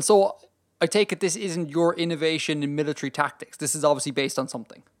 And so I take it this isn't your innovation in military tactics. This is obviously based on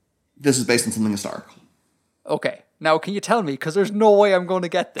something. This is based on something historical. Okay. Now, can you tell me? Because there's no way I'm going to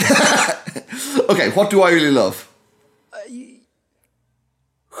get this. Okay, what do I really love?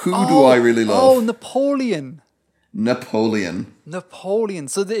 Who do I really love? Oh, Napoleon. Napoleon.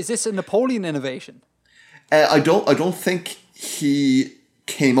 So is this a Napoleon innovation? I don't think he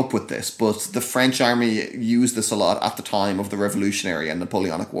came up with this, but the French army used this a lot at the time of the Revolutionary and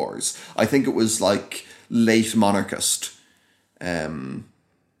Napoleonic Wars. I think it was like late monarchist French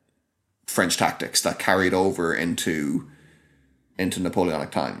tactics that carried over into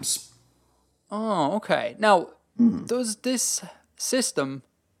Napoleonic times. Oh, okay. Now, does this system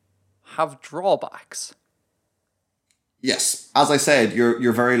have drawbacks? Yes, as I said,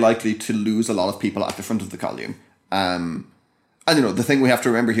 you're very likely to lose a lot of people at the front of the column. And the thing we have to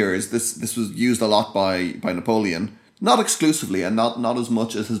remember here is this was used a lot by Napoleon, not exclusively, and not as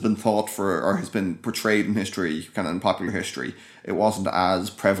much as has been thought for or has been portrayed in history, kind of in popular history. It wasn't as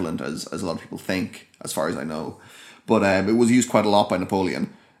prevalent as a lot of people think, as far as I know. But it was used quite a lot by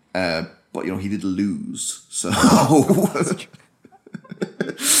Napoleon. But he did lose, so.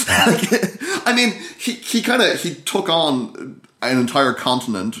 I mean, he took on an entire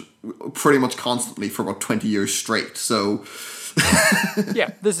continent pretty much constantly for about 20 years straight. So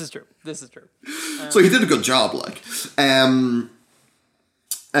yeah, this is true. So he did a good job, like.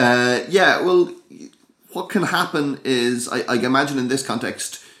 Well, what can happen is, I imagine in this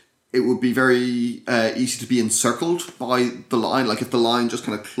context, it would be very easy to be encircled by the line. Like if the line just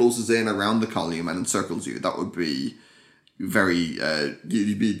kind of closes in around the column and encircles you, that would be very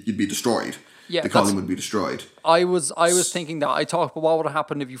you'd be destroyed. Yeah, the column would be destroyed. I was thinking that. I thought, but what would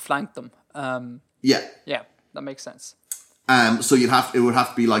happen if you flanked them? Yeah, that makes sense. So it would have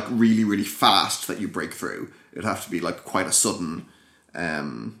to be like really, really fast that you break through. It'd have to be like quite a sudden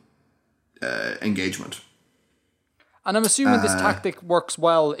engagement. And I'm assuming this tactic works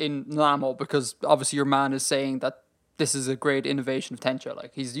well in Namo because obviously your man is saying that this is a great innovation of Tencha.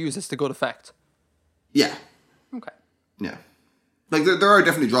 Like he's used this to good effect. Yeah. Okay. Yeah. Like there are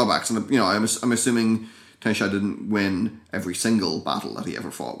definitely drawbacks, and I'm assuming Tencha didn't win every single battle that he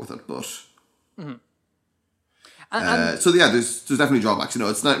ever fought with it, but. Mm-hmm. So yeah, there's definitely drawbacks.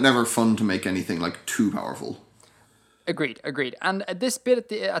 It's never fun to make anything like too powerful. Agreed. And this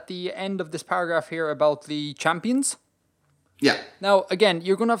bit at the end of this paragraph here about the champions. Yeah. Now again,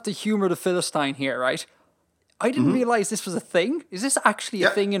 you're going to have to humor the Philistine here, right? I didn't realize this was a thing. Is this actually a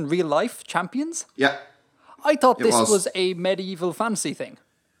thing in real life? Champions? Yeah. I thought this was a medieval fantasy thing.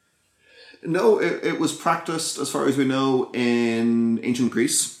 No, it was practiced, as far as we know, in ancient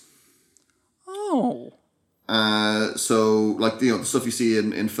Greece. Oh. So, like, the stuff you see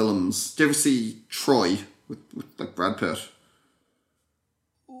in films. Do you ever see Troy with like, Brad Pitt?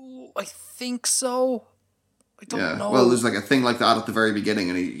 Ooh, I think so. I don't know. Well, there's, like, a thing like that at the very beginning,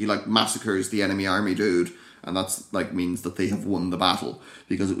 and he like, massacres the enemy army dude, and that's, like, means that they have won the battle,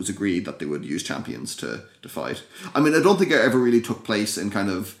 because it was agreed that they would use champions to fight. I mean, I don't think it ever really took place in kind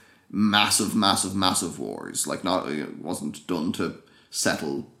of massive wars. Like, it wasn't done to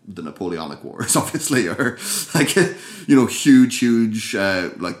settle the Napoleonic Wars, obviously, or like huge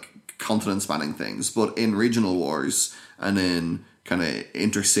like continent spanning things. But in regional wars and in kind of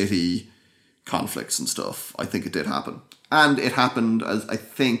intercity conflicts and stuff, I think it did happen, and it happened as I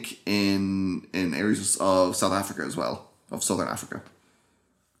think in areas of South Africa as well, of Southern Africa.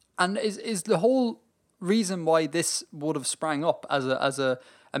 And is the whole reason why this would have sprang up as a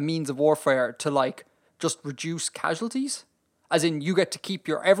means of warfare to like just reduce casualties? As in, you get to keep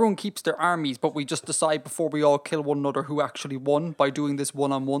everyone keeps their armies, but we just decide before we all kill one another who actually won by doing this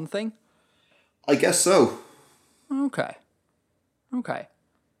one-on-one thing? I guess so. Okay.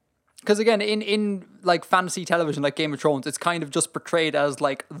 Because again, in like fantasy television, like Game of Thrones, it's kind of just portrayed as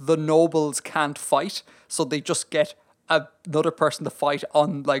like the nobles can't fight, so they just get another person to fight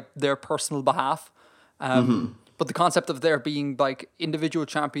on like their personal behalf. But the concept of there being like individual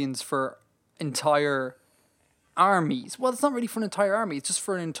champions for entire armies. Well, it's not really for an entire army. It's just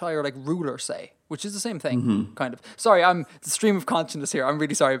for an entire like ruler, say, which is the same thing, kind of. Sorry, I'm the stream of consciousness here. I'm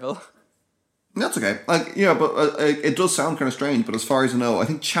really sorry, Bill. That's okay. But it does sound kind of strange. But as far as I know, I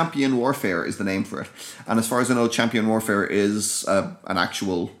think champion warfare is the name for it. And as far as I know, champion warfare is an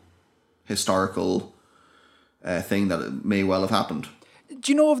actual historical thing that it may well have happened.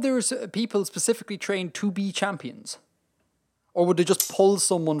 Do you know if there's people specifically trained to be champions, or would they just pull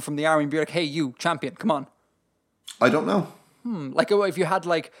someone from the army and be like, "Hey, you champion, come on"? I don't know. Like if you had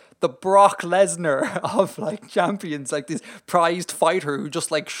like the Brock Lesnar of like champions, like this prized fighter who just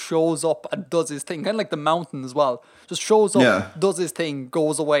like shows up and does his thing, kind of like the Mountain as well. Just shows up, does his thing,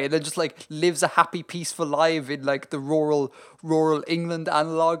 goes away, and then just like lives a happy, peaceful life in like the rural England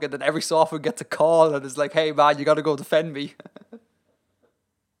analog, and then every so often gets a call and is like, "Hey man, you got to go defend me."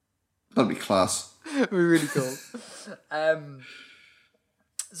 That'd be class. It'd be really cool.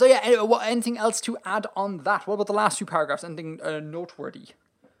 So yeah, anyway, anything else to add on that? What about the last few paragraphs? Anything noteworthy?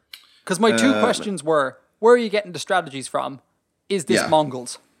 Because my two questions were, where are you getting the strategies from? Is this Yeah.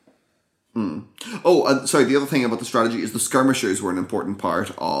 Mongols? Oh, and sorry, the other thing about the strategy is the skirmishers were an important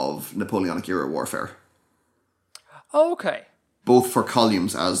part of Napoleonic era warfare. Okay. Both for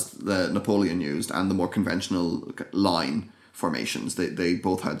columns, as the Napoleon used, and the more conventional line formations. They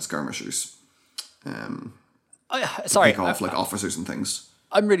both had skirmishers. Sorry. Pick off like officers and things.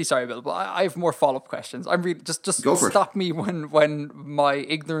 I'm really sorry, Bill, but I have more follow-up questions. I'm really just Go for it. stop me when my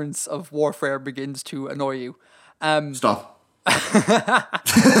ignorance of warfare begins to annoy you. Stop.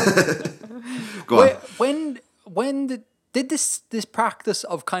 Go on. When did this practice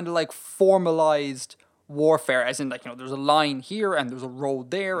of kind of like formalized warfare, as in like, you know, there's a line here and there's a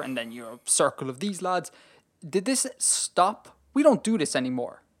road there and then you're a circle of these lads, did this stop? We don't do this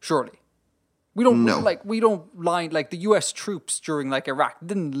anymore, surely. We don't we don't line like the US troops during like Iraq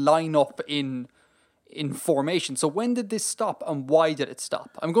didn't line up in formation. So when did this stop and why did it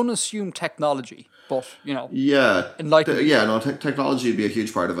stop? I'm going to assume technology, but you know. Yeah. Enlighten me. Technology would be a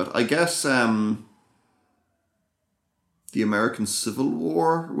huge part of it. I guess the American Civil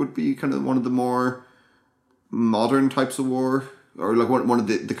War would be kind of one of the more modern types of war, or like one of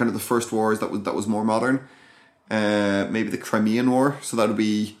the kind of the first wars that was more modern. Maybe the Crimean War. So that would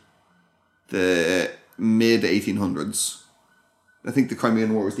be the mid 1800s. I think the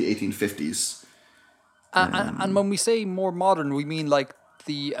Crimean War was the 1850s. And when we say more modern, we mean like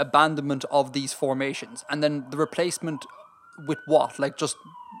the abandonment of these formations and then the replacement with what? Like just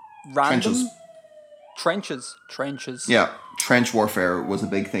random? Trenches. Yeah, trench warfare was a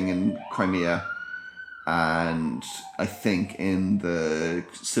big thing in Crimea, and I think in the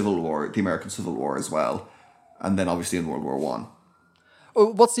Civil War, the American Civil War as well, and then obviously in World War One.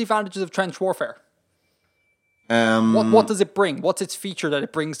 What's the advantages of trench warfare? What does it bring? What's its feature that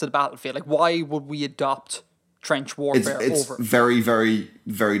it brings to the battlefield? Like, why would we adopt trench warfare it's over? very, very,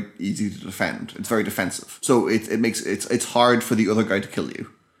 very easy to defend. It's very defensive, so it makes it's hard for the other guy to kill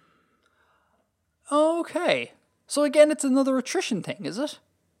you. Okay, so again, it's another attrition thing, is it?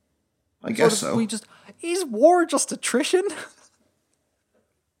 I guess so. Is war just attrition?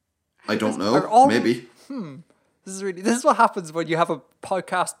 I don't know. Maybe. This is what happens when you have a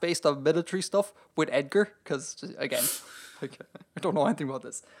podcast based on military stuff with Edgar, because, again, like, I don't know anything about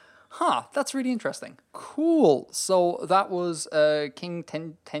this. That's really interesting. Cool. So that was King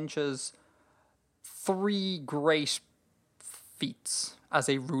Tencha's 3 great feats as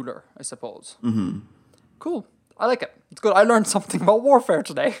a ruler, I suppose. Mm-hmm. Cool. I like it. It's good. I learned something about warfare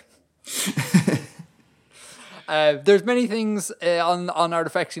today. There's many things on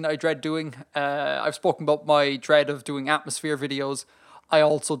Artifexian I dread doing. I've spoken about my dread of doing atmosphere videos. I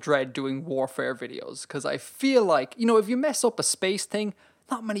also dread doing warfare videos because I feel like, you know, if you mess up a space thing,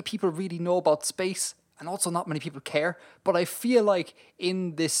 not many people really know about space and also not many people care. But I feel like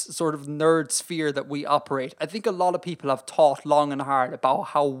in this sort of nerd sphere that we operate, I think a lot of people have thought long and hard about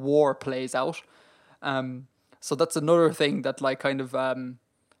how war plays out. So that's another thing that like kind of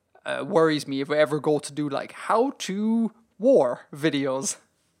worries me if we ever go to do like how to war videos.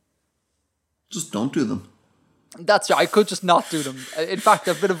 Just don't do them. That's right. I could just not do them. In fact,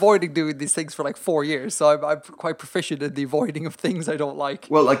 I've been avoiding doing these things for like 4 years, so I'm quite proficient in the avoiding of things I don't like.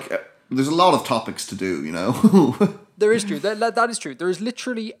 Well, like there's a lot of topics to do, you know. There is true. That is true. There is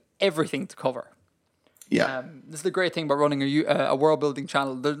literally everything to cover. Yeah. This is the great thing about running a world building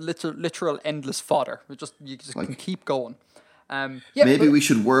channel. There's literal endless fodder. You just like, can keep going. Maybe we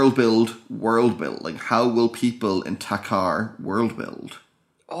should world build. Like, how will people in Takar world build?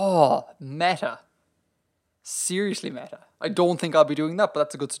 Oh, meta. Seriously meta. I don't think I'll be doing that, but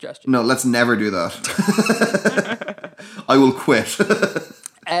that's a good suggestion. No, let's never do that. I will quit.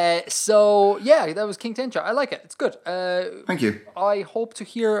 So, yeah, that was King Tencha. I like it. It's good. Thank you. I hope to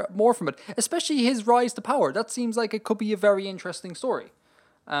hear more from it, especially his rise to power. That seems like it could be a very interesting story.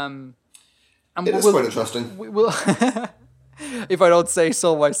 And it is quite interesting. We'll if I don't say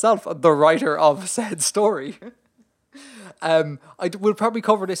so myself, the writer of said story. We'll probably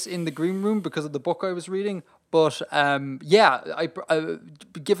cover this in the green room because of the book I was reading. But I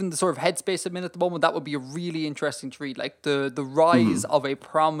given the sort of headspace I'm in at the moment, that would be a really interesting to read. Like the rise of a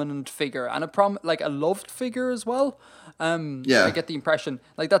prominent figure and a loved figure as well. I get the impression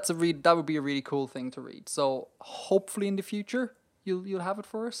like that would be a really cool thing to read. So hopefully in the future you'll have it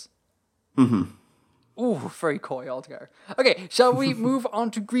for us. Mm-hmm. Ooh, very coy altogether. Okay, shall we move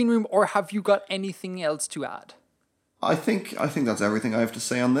on to green room, or have you got anything else to add? I think that's everything I have to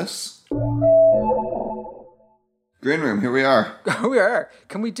say on this. Green room, here we are. We are.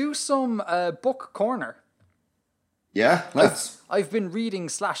 Can we do some book corner? Yeah, let's. I've been reading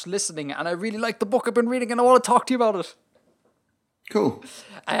 / listening, and I really like the book I've been reading, and I want to talk to you about it. Cool.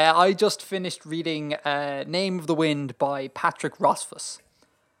 I just finished reading Name of the Wind by Patrick Rothfuss.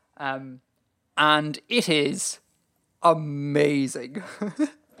 And it is amazing.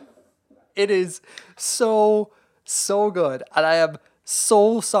 It is so, so good. And I am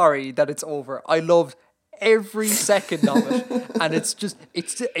so sorry that it's over. I loved every second of it. And it's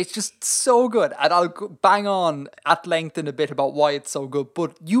just so good. And I'll bang on at length in a bit about why it's so good.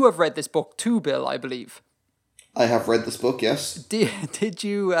 But you have read this book too, Bill, I believe. I have read this book, yes. Did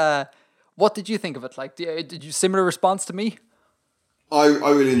you, what did you think of it? Like, did you similar response to me? I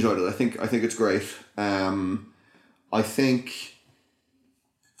really enjoyed it. I think it's great. I think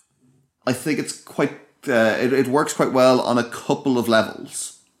it's quite. It works quite well on a couple of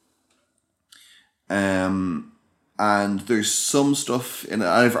levels. And there's some stuff in it.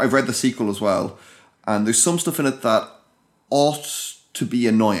 I've read the sequel as well, and there's some stuff in it that ought to be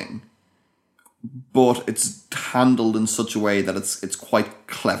annoying, but it's handled in such a way that it's quite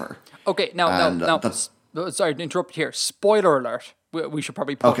clever. Okay, now, sorry to interrupt here. Spoiler alert. We should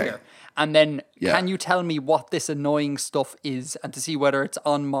probably put here. And then can you tell me what this annoying stuff is and to see whether it's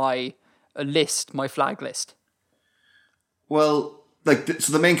on my list, my flag list? Well,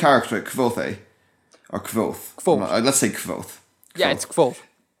 so the main character, Kvothe, or Kvoth. Kvoth. Let's say Kvoth. Yeah, it's Kvoth.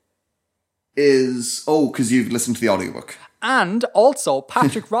 Is, because you've listened to the audiobook. And also,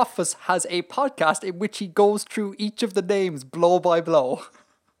 Patrick Rothfuss has a podcast in which he goes through each of the names blow by blow.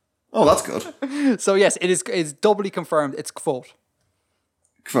 Oh, that's good. So yes, it's doubly confirmed. It's Kvoth.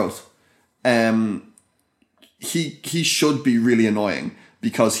 Kvothe. He should be really annoying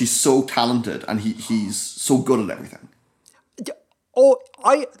because he's so talented and he's so good at everything. Oh,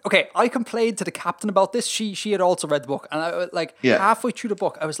 I complained to the captain about this. She had also read the book, and I halfway through the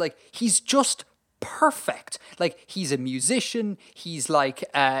book, I was like, he's just perfect. Like, he's a musician. He's like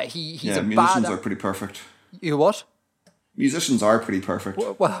he's a musicians are pretty perfect. You what? Musicians are pretty perfect.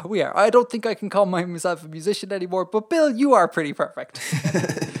 Well, we are. I don't think I can call myself a musician anymore, but Bill, you are pretty perfect.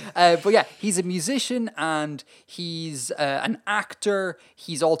 But yeah, he's a musician and he's an actor.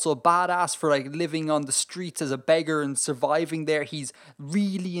 He's also a badass for like living on the streets as a beggar and surviving there. He's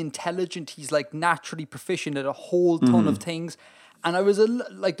really intelligent. He's like naturally proficient at a whole ton of things. And there was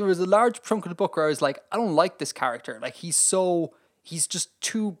a large chunk of the book where I was like, I don't like this character. Like he's just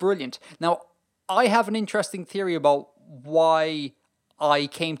too brilliant. Now, I have an interesting theory about why I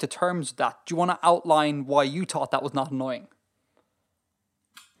came to terms with that. Do you want to outline why you thought that was not annoying?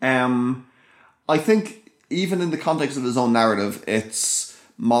 I think even in the context of his own narrative, it's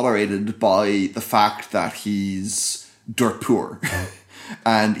moderated by the fact that he's dirt poor.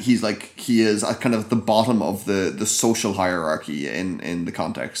 And he is at kind of the bottom of the social hierarchy in the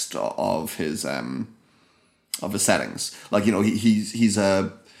context of his settings. Like, you know, he's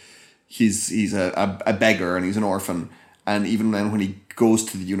a beggar and he's an orphan. And even then, when he goes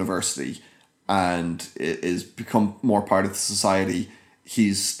to the university and is become more part of the society,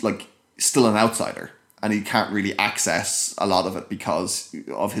 he's like still an outsider, and he can't really access a lot of it because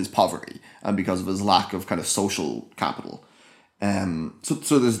of his poverty and because of his lack of kind of social capital.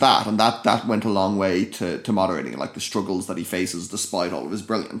 So there's that, and that went a long way to moderating like the struggles that he faces despite all of his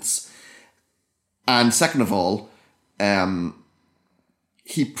brilliance. And second of all,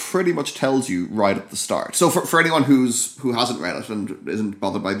 he pretty much tells you right at the start. So for anyone who hasn't read it and isn't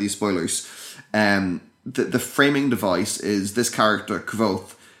bothered by these spoilers, the framing device is this character,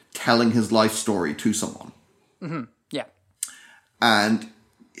 Kvoth, telling his life story to someone. Mm-hmm. Yeah. And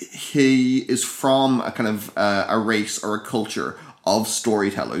he is from a kind of a race or a culture of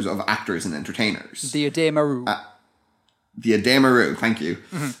storytellers, of actors and entertainers. The Ademaru. The Ademaru, thank you.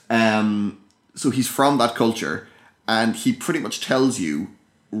 Mm-hmm. So he's from that culture, and he pretty much tells you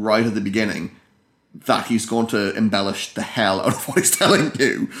right at the beginning that he's going to embellish the hell out of what he's telling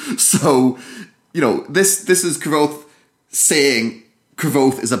you. So, you know, this is Kvoth saying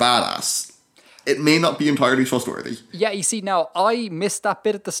Kvoth is a badass. It may not be entirely trustworthy. Yeah, you see, now, I missed that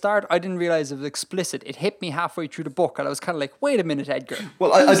bit at the start. I didn't realize it was explicit. It hit me halfway through the book, and I was kind of like, wait a minute, Edgar.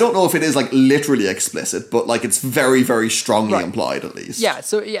 Well, I don't know if it is, like, literally explicit, but, like, it's very, very strongly implied, at least. Yeah,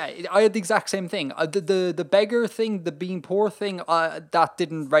 so, yeah, I had the exact same thing. The beggar thing, the being poor thing, that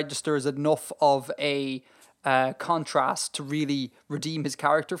didn't register as enough of a contrast to really redeem his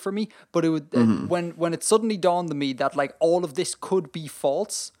character for me. But it would when it suddenly dawned on me that, like, all of this could be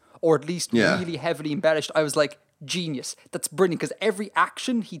false, or at least really heavily embellished, I was like, genius. That's brilliant, because every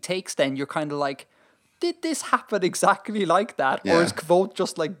action he takes then, you're kind of like, did this happen exactly like that? Yeah. Or is Kvoth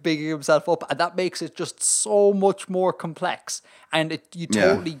just like bigging himself up? And that makes it just so much more complex. And you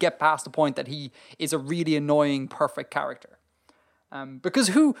totally get past the point that he is a really annoying, perfect character. Because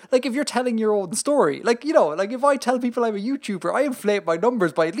if you're telling your own story, if I tell people I'm a YouTuber, I inflate my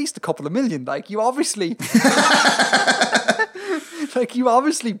numbers by at least a couple of million. You obviously, you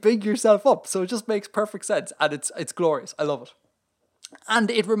obviously big yourself up. So it just makes perfect sense. And it's glorious. I love it.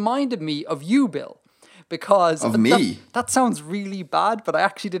 And it reminded me of you, Bill. Because of me. That sounds really bad, but I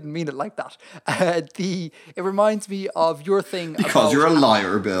actually didn't mean it like that. It reminds me of your thing because you're a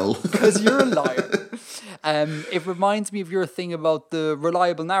liar, Bill. Because you're a liar. It reminds me of your thing about the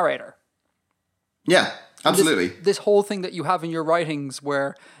reliable narrator. Yeah, absolutely. This whole thing that you have in your writings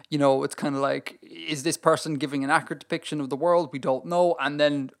where, it's kind of like, is this person giving an accurate depiction of the world? We don't know. And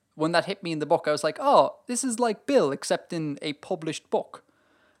then when that hit me in the book, I was like, oh, this is like Bill, except in a published book.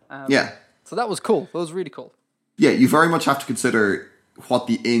 Yeah. So that was cool. That was really cool. Yeah, you very much have to consider what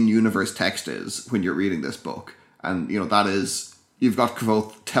the in-universe text is when you're reading this book. And, that is, you've got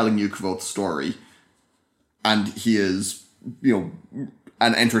Kvothe telling you Kvothe's story. And he is, an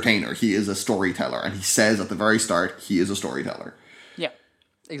entertainer. He is a storyteller. And he says at the very start, he is a storyteller. Yeah,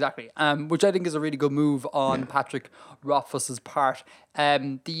 exactly. Which I think is a really good move on Patrick Rothfuss's part.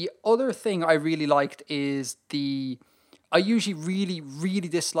 The other thing I really liked is I usually really, really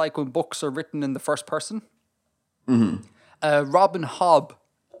dislike when books are written in the first person. Mm-hmm. Robin Hobb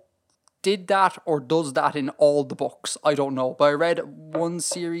did that or does that in all the books. I don't know. But I read one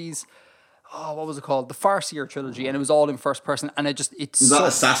series, what was it called? The Farseer trilogy, and it was all in first person. And it's Is that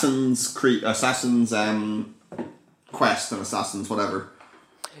Assassin's Quest and Assassin's whatever?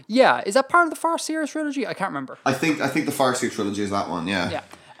 Yeah. Is that part of the Farseer trilogy? I can't remember. I think the Farseer trilogy is that one, yeah. Yeah.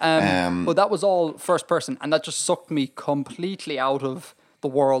 But that was all first person, and that just sucked me completely out of the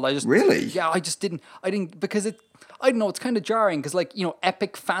world. Really? Yeah, I didn't because I don't know, it's kind of jarring because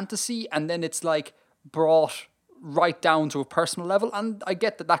epic fantasy, and then it's brought right down to a personal level, and I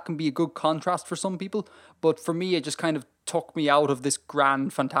get that can be a good contrast for some people, but for me it just kind of took me out of this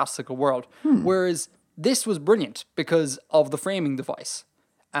grand fantastical world. Whereas this was brilliant because of the framing device.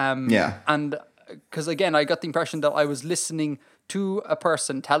 And because again, I got the impression that I was listening to a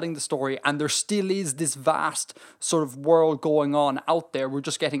person telling the story, and there still is this vast sort of world going on out there. We're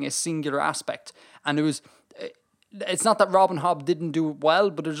just getting a singular aspect. And it's not that Robin Hobb didn't do it well,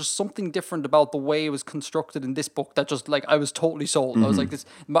 but there's just something different about the way it was constructed in this book that just I was totally sold. I was like this,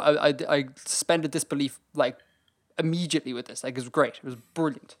 I suspended disbelief immediately with this. It was great. It was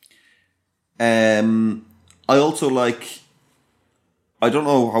brilliant. I also I don't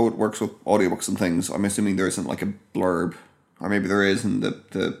know how it works with audiobooks and things. I'm assuming there isn't a blurb, or maybe there is in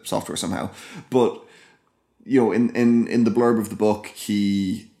the software somehow. But in the blurb of the book,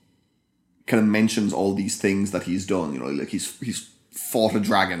 he kind of mentions all these things that he's done. He's fought a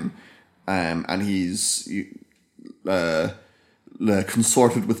dragon, and he's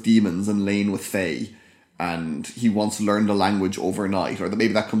consorted with demons and lain with fae, and he once learned a language overnight, or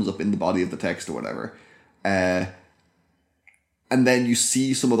maybe that comes up in the body of the text or whatever. And then you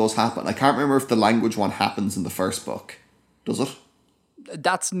see some of those happen. I can't remember if the language one happens in the first book. Does it?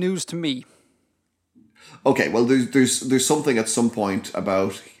 That's news to me. Okay, well, there's something at some point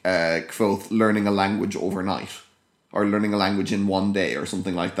about Kvothe learning a language overnight, or learning a language in one day, or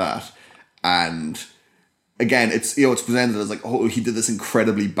something like that. And again, it's presented as he did this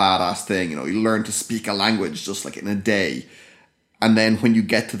incredibly badass thing. He learned to speak a language just in a day. And then when you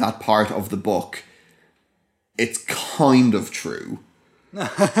get to that part of the book, it's kind of true.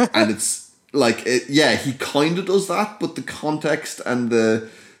 And it's he kind of does that, but the context and the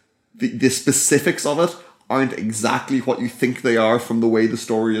specifics of it aren't exactly what you think they are from the way the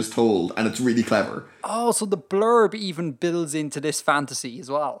story is told, and it's really clever. Oh, so the blurb even builds into this fantasy as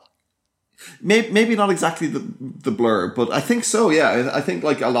well. Maybe not exactly the blurb, but I think so. Yeah, I think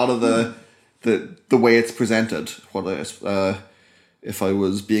a lot of the way it's presented, if I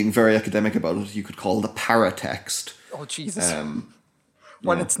was being very academic about it, you could call the paratext. Oh Jesus!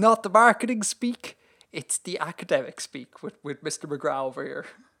 When it's not the marketing speak, it's the academic speak with Mr. McGrath over here.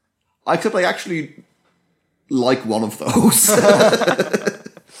 Except I actually like one of those.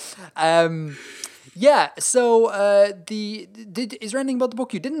 Yeah. So is there anything about the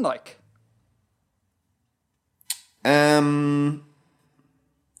book you didn't like? I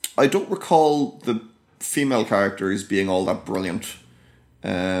don't recall the female characters being all that brilliant.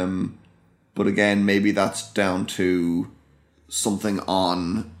 But again, maybe that's down to something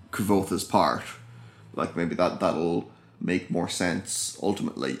on Kvothe's part. Maybe that'll make more sense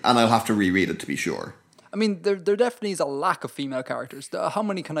ultimately. And I'll have to reread it to be sure. I mean, there definitely is a lack of female characters. How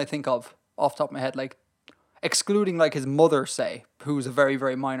many can I think of off the top of my head? Excluding his mother, say, who's a very,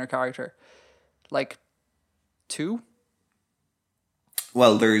 very minor character. 2?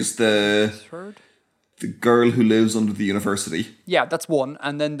 Well, there's the third. the girl who lives under the university. Yeah, that's one.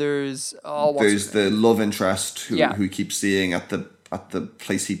 And then there's there's the love interest who Yeah. who keeps seeing at the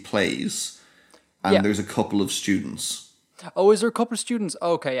place he plays, and Yeah. there's a couple of students. Oh, is there a couple of students?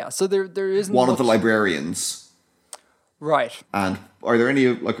 Okay, yeah. So there isn't One of the much- librarians. Right. And are there any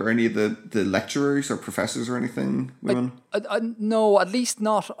of the lecturers or professors or anything women? No, at least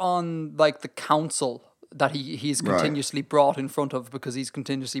not on like the council that he's continuously brought in front of, because he's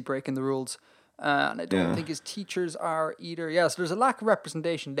continuously breaking the rules. And I don't think his teachers are either. Yeah, so there's a lack of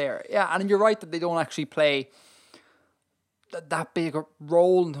representation there. Yeah, and you're right that they don't actually play that big a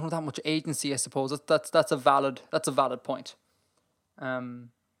role and don't have that much agency, I suppose. That's a valid point.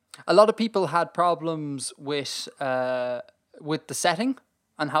 A lot of people had problems with the setting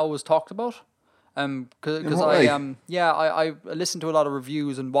and how it was talked about. Because I listened to a lot of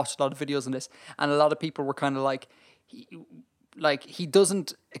reviews and watched a lot of videos on this, and a lot of people were kind of like he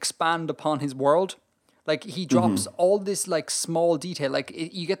doesn't expand upon his world. Like he drops all this like small detail. Like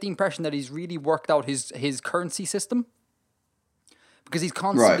you get the impression that he's really worked out his currency system, because he's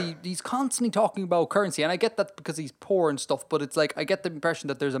constantly talking about currency, and I get that because he's poor and stuff. But it's like I get the impression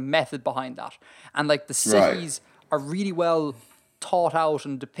that there's a method behind that, and like the cities are really well thought out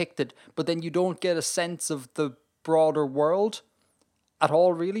and depicted, but then you don't get a sense of the broader world at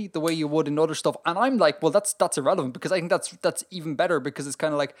all, really, the way you would in other stuff. And I'm like, well, that's irrelevant, because I think that's even better, because it's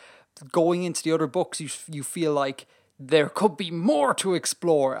kind of like going into the other books, you feel like there could be more to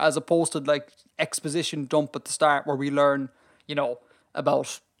explore, as opposed to like exposition dump at the start where we learn,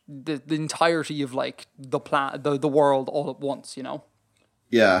 about the entirety of like the world all at once,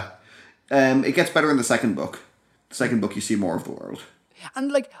 Yeah. It gets better in the second book. The second book, you see more of the world.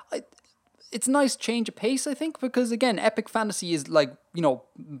 And like, it's a nice change of pace, I think, because again, epic fantasy is like,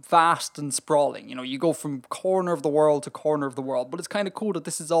 vast and sprawling. You go from corner of the world to corner of the world, but it's kind of cool that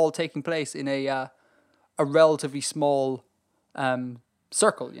this is all taking place in a relatively small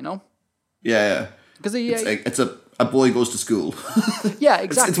circle, Yeah. Because it's a boy goes to school. Yeah,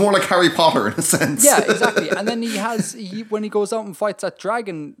 exactly. It's more like Harry Potter in a sense. Yeah, exactly. And then when he goes out and fights that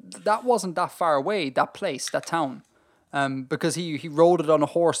dragon, that wasn't that far away, that place, that town. Because he rode it on a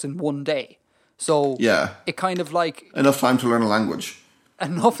horse in one day. So it kind of like... Enough time to learn a language.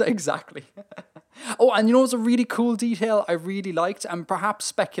 Exactly. Oh, and it's a really cool detail I really liked, and perhaps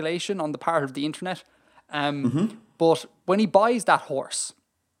speculation on the part of the internet. But when he buys that horse...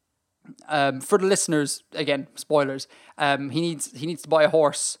 for the listeners, again, spoilers. He needs to buy a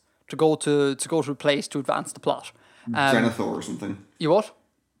horse to go to a place to advance the plot. Denethor or something. You what?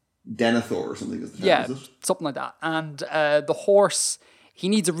 Denethor or something is the town, is it? Something like that. And the horse, he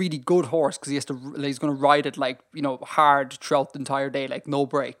needs a really good horse, because he's going to ride it like hard throughout the entire day, like no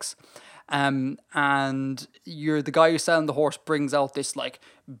breaks. And the guy who's selling the horse brings out this like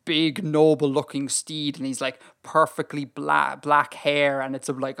big noble looking steed, and he's like perfectly black hair, and it's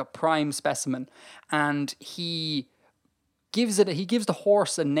like a prime specimen. And he gives the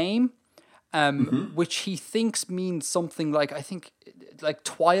horse a name, which he thinks means something like, I think like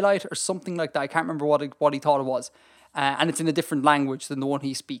twilight or something like that. I can't remember what he thought it was. And it's in a different language than the one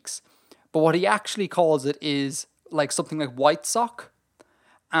he speaks. But what he actually calls it is like something like white sock.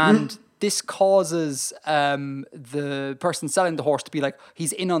 And this causes the person selling the horse to be like,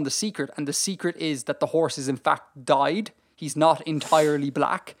 he's in on the secret. And the secret is that the horse is in fact dyed. He's not entirely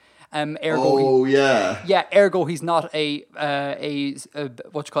black. Ergo, ergo he's not a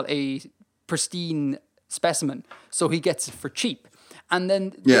pristine specimen. So he gets it for cheap. And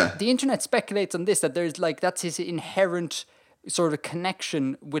then the internet speculates on this, that there's like, that's his inherent sort of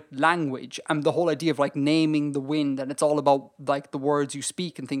connection with language, and the whole idea of like naming the wind, and it's all about like the words you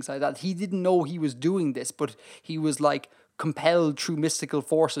speak and things like that. He didn't know he was doing this, but he was like compelled through mystical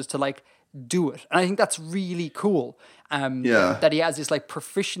forces to like do it. And I think that's really cool. That he has this like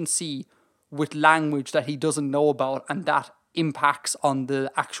proficiency with language that he doesn't know about, and that impacts on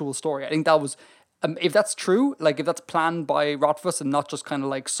the actual story. I think that was, if that's true, like if that's planned by Rothfuss and not just kind of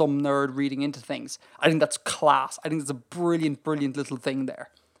like some nerd reading into things, I think that's class. I think that's a brilliant, brilliant little thing there.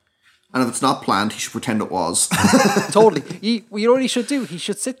 And if it's not planned, he should pretend it was. Totally. You know what he should do? He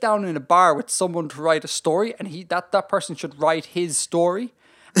should sit down in a bar with someone to write a story, and that person should write his story.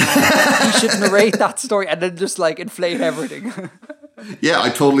 He should narrate that story and then just like inflate everything. Yeah, I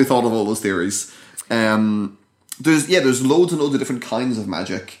totally thought of all those theories. There's loads and loads of different kinds of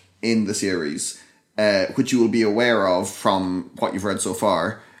magic in the series, which you will be aware of from what you've read so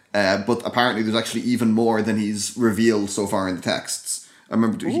far. But apparently there's actually even more than he's revealed so far in the texts. I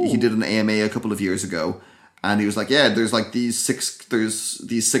remember he did an AMA a couple of years ago, And he was like, yeah, there's these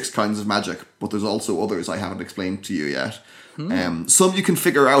six kinds of magic, but there's also others I haven't explained to you yet. Some you can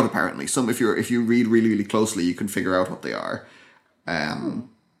figure out apparently. Some if you read really, really closely, you can figure out what they are.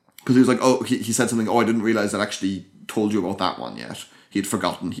 Because he was like, he said something, I didn't realize I actually told you about that one yet. He had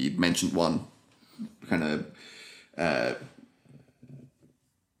forgotten he'd mentioned one kind of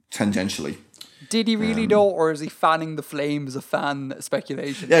tangentially. Did he really know, or is he fanning the flames of fan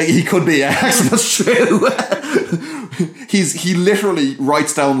speculation? Yeah, he could be, yeah. Actually, that's true. He literally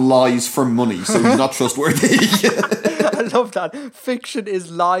writes down lies for money, so he's not trustworthy. I love that. Fiction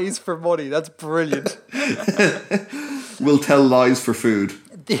is lies for money. That's brilliant. We'll tell lies for food.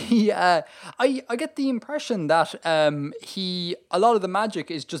 I get the impression that a lot of the magic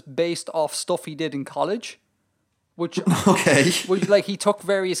is just based off stuff he did in college. Which like he took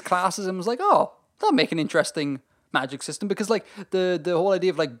various classes and was like, oh, that'll make an interesting magic system, because like the whole idea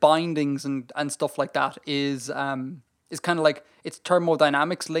of like bindings and stuff like that is kind of like it's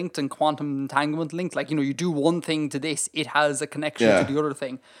thermodynamics linked and quantum entanglement linked. Like, you do one thing to this, it has a connection to the other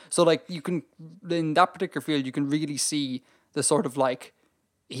thing. So like you can, in that particular field, you can really see the sort of like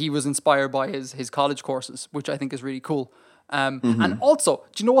he was inspired by his college courses, which I think is really cool. And also,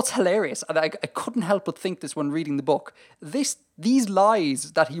 do you know what's hilarious? And I couldn't help but think this when reading the book. These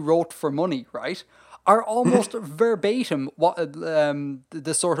lies that he wrote for money, right, are almost verbatim what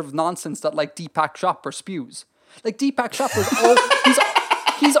the sort of nonsense that like Deepak Chopra spews. Like Deepak Chopra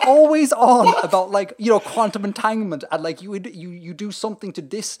he's always on about like, quantum entanglement, and like you do something to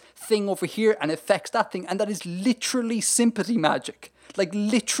this thing over here and it affects that thing, and that is literally sympathy magic. Like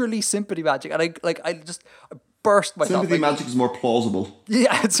literally sympathy magic. And I just burst myself. Sympathy magic is more plausible.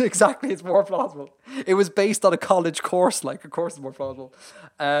 Yeah, it's more plausible. It was based on a college course, like, of course it's more plausible.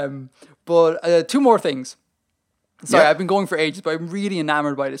 But two more things. Sorry, I've been going for ages, but I'm really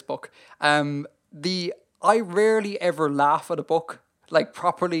enamored by this book. I rarely ever laugh at a book, like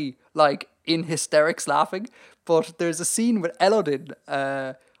properly, like in hysterics laughing, but there's a scene with Elodin,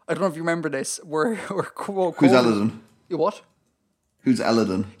 I don't know if you remember this, where Who's Elodin? What? Who's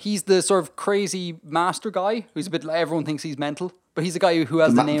Elodin? He's the sort of crazy master guy who's a bit like, everyone thinks he's mental, but he's the guy who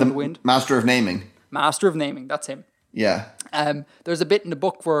has the name of the wind. Master of naming. Master of naming, that's him. Yeah. There's a bit in the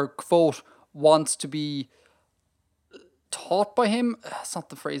book where Kvothe wants to be taught by him. That's not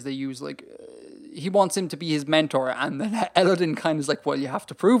the phrase they use. Like, he wants him to be his mentor, and then Elodin kind of is like, well, you have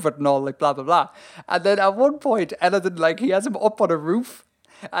to prove it and all, like, blah, blah, blah. And then at one point, Elodin, like, he has him up on a roof,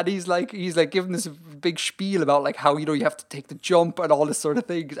 and he's like giving this big spiel about like how, you have to take the jump and all this sort of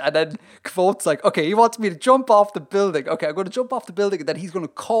things. And then Kvothe's like, okay, he wants me to jump off the building. Okay, I'm going to jump off the building, and then he's going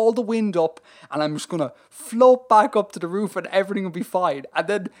to call the wind up, and I'm just going to float back up to the roof, and everything will be fine. And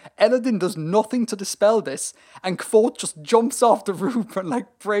then Elodin does nothing to dispel this, and Kvothe just jumps off the roof and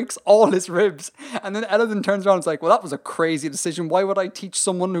like breaks all his ribs. And then Elodin turns around and is like, well, that was a crazy decision. Why would I teach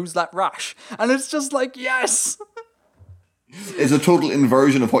someone who's that rash? And it's just like, yes. It's a total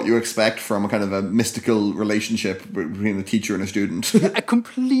inversion of what you expect from a kind of a mystical relationship between a teacher and a student. A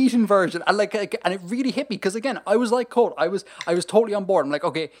complete inversion, and and it really hit me, because again, I was like Cole, I was totally on board. I'm like,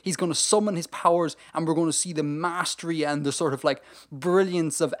 okay, he's going to summon his powers, and we're going to see the mastery and the sort of like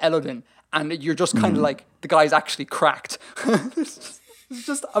brilliance of Elodin, and you're just kind of like, the guy's actually cracked. It's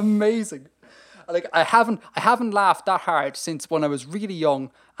just amazing. Like I haven't laughed that hard since when I was really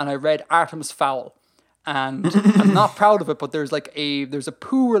young and I read Artemis Fowl. And I'm not proud of it, but there's a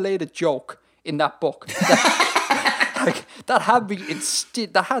poo related joke in that book that had me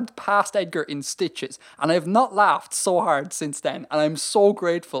that had past Edgar in stitches, and I have not laughed so hard since then, and I'm so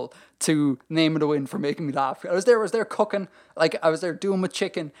grateful to Name of the Wind for making me laugh. I was there cooking, like I was there doing my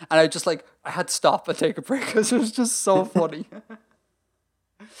chicken, and I had to stop and take a break because it was just so funny.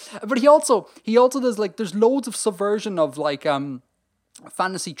 But he also does like, there's loads of subversion of like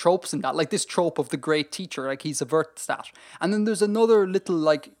fantasy tropes in that, like this trope of the great teacher, like he subverts that. And then there's another little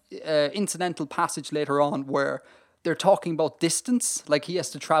like incidental passage later on where they're talking about distance, like he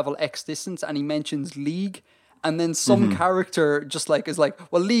has to travel X distance, and he mentions league, and then some character just like is like,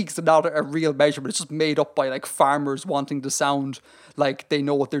 well, league's not a real measurement, it's just made up by like farmers wanting to sound like they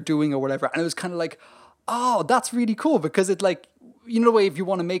know what they're doing or whatever. And it was kind of like, oh, that's really cool, because it like, the way if you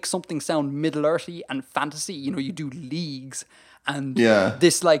want to make something sound Middle-earthy and fantasy, you do leagues. And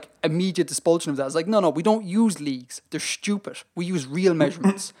this like immediate expulsion of that is like, no, we don't use leagues. They're stupid. We use real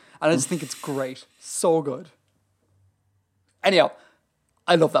measurements. And I just think it's great. So good. Anyhow,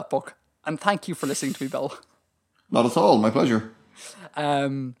 I love that book. And thank you for listening to me, Bill. Not at all. My pleasure.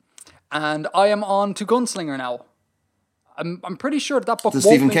 And I am on to Gunslinger now. I'm pretty sure that book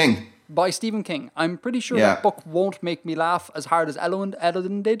Stephen King. By Stephen King. I'm pretty sure that book won't make me laugh as hard as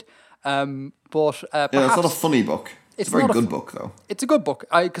Elodin did. But Yeah, perhaps it's not a funny book. It's a very good book, though. it's a good book.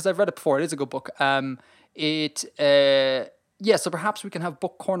 Because I've read it before. It is a good book. So perhaps we can have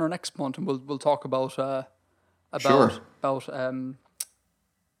book corner next month, and we'll talk about Sure. the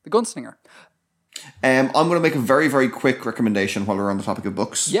Gunslinger. I'm going to make a very, very quick recommendation while we're on the topic of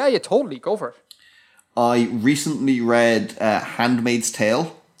books. Yeah, totally. Go for it. I recently read Handmaid's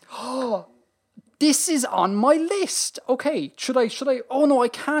Tale. This is on my list. Okay, should I? Oh no, I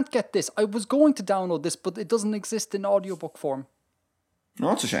can't get this. I was going to download this, but it doesn't exist in audiobook form. Oh,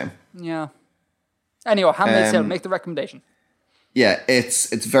 that's a shame. Yeah. Anyway, Handmaid's Tale, make the recommendation. Yeah, it's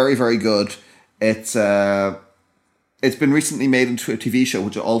very, very good. It's been recently made into a TV show,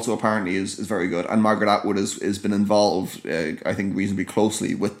 which also apparently is very good. And Margaret Atwood has been involved, I think, reasonably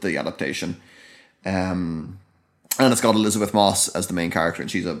closely with the adaptation. And it's got Elizabeth Moss as the main character,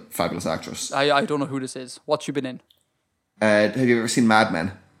 and she's a fabulous actress. I don't know who this is. What's she been in? Have you ever seen Mad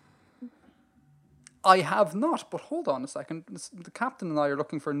Men? I have not, but hold on a second. The captain and I are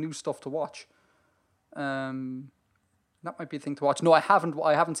looking for new stuff to watch. That might be a thing to watch. No, I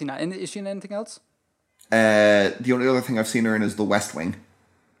haven't seen that. Is she in anything else? The only other thing I've seen her in is The West Wing.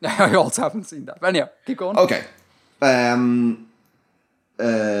 I also haven't seen that. But anyhow, keep going. Okay.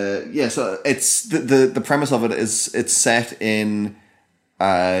 So it's the premise of it is it's set in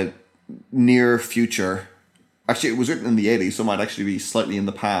near future. Actually, it was written in the 80s, so it might actually be slightly in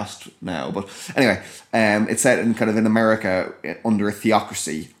the past now. But anyway, it's set in kind of in America under a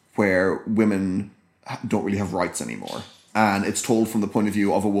theocracy where women don't really have rights anymore. And it's told from the point of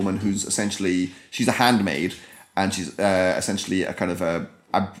view of a woman who's essentially, she's a handmaid, and she's essentially a kind of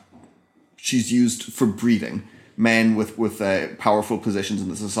she's used for breeding. Men with powerful positions in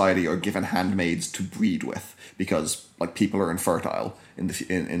the society are given handmaids to breed with because like people are infertile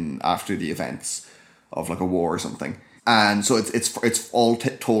in after the events of like a war or something, and so it's all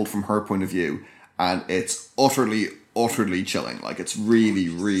told from her point of view, and it's utterly chilling. Like it's really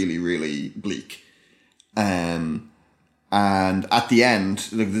really really bleak, and at the end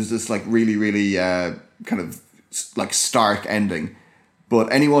like, there's this like really really kind of like stark ending.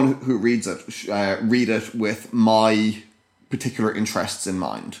 But anyone who reads it, read it with my particular interests in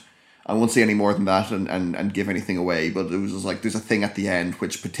mind. I won't say any more than that and give anything away, but it was just like, there's a thing at the end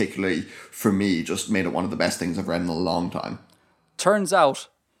which particularly, for me, just made it one of the best things I've read in a long time. Turns out,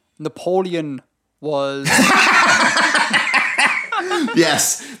 Napoleon was...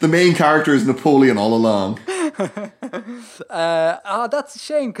 Yes, the main character is Napoleon all along. That's a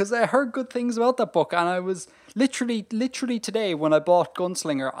shame, because I heard good things about that book, and I was... Literally today when I bought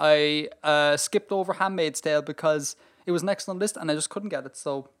Gunslinger, I skipped over Handmaid's Tale because it was next on the list and I just couldn't get it.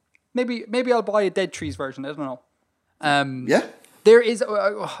 So maybe I'll buy a Dead Trees version. I don't know. Yeah. There is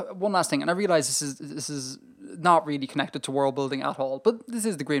one last thing, and I realize this is not really connected to world building at all, but this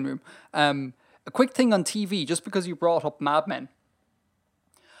is the Green Room. A quick thing on TV, just because you brought up Mad Men.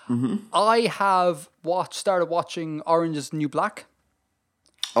 Mm-hmm. I have started watching Orange Is the New Black.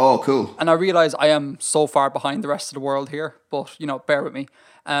 Oh, cool. And I realize I am so far behind the rest of the world here, but, bear with me.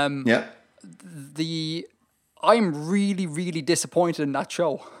 Yeah. I'm really, really disappointed in that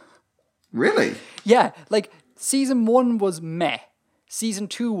show. Really? Yeah, like, season 1 was meh. Season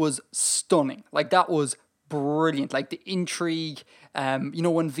 2 was stunning. Like, that was brilliant. Like, the intrigue,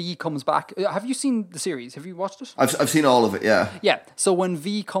 when V comes back. Have you seen the series? Have you watched it? I've seen all of it, yeah. Yeah, so when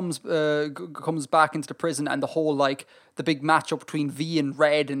V comes back into the prison and the whole, like, the big matchup between V and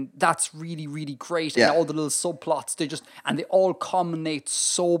Red, and that's really, really great. Yeah. And all the little subplots, they all culminate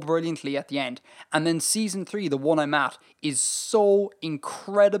so brilliantly at the end. And then season 3, the one I'm at, is so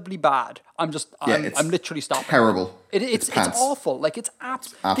incredibly bad. I'm literally stopping. Terrible. It's awful. Like, it's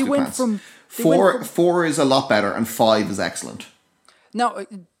absolutely they went pants. from... Four is a lot better, and 5 is excellent. Now,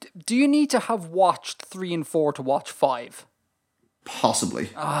 do you need to have watched 3 and 4 to watch 5? Possibly.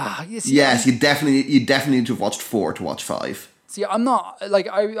 Yes, you definitely need to have watched 4 to watch 5. See, I'm not, like,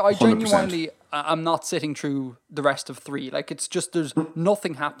 I 100%. genuinely, I'm not sitting through the rest of 3. Like, it's just, there's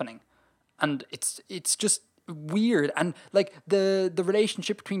nothing happening. And it's just weird. And, like, the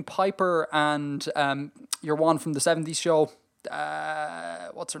relationship between Piper and your one from the 70s show,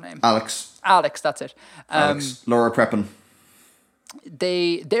 what's her name? Alex, that's it. Laura Prepon.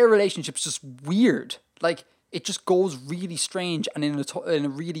 Their relationship's just weird. Like, it just goes really strange and in a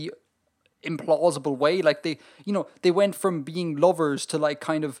really implausible way. Like, they went from being lovers to, like,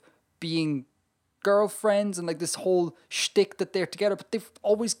 kind of being girlfriends, and like this whole shtick that they're together, but they've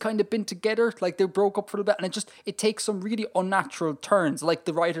always kind of been together. Like, they broke up for a little bit, and it takes some really unnatural turns. Like,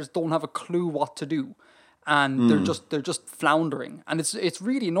 the writers don't have a clue what to do, and they're just floundering, and it's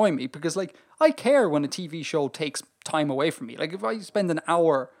really annoying me because, like, I care when a TV show takes time away from me. Like, if I spend an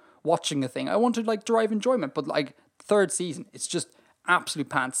hour watching a thing. I want to like derive enjoyment, but like third season, it's just absolute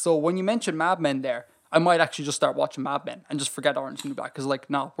pants. So when you mentioned Mad Men there, I might actually just start watching Mad Men and just forget Orange is the New Black because like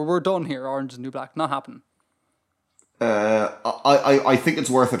no, we're done here. Orange is the New Black, not happening. I think it's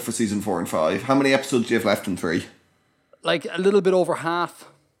worth it for season 4 and 5. How many episodes do you have left in 3? Like a little bit over half.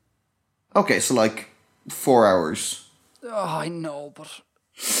 Okay, so like 4 hours. Oh, I know, but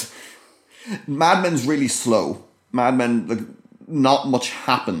Mad Men's really slow. Mad Men, like, not much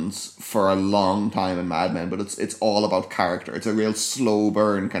happens for a long time in Mad Men, but it's all about character. It's a real slow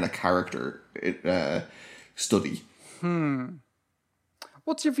burn kind of character study.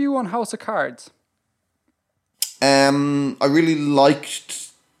 What's your view on House of Cards? I really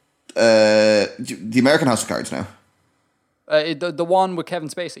liked the American House of Cards now. The one with Kevin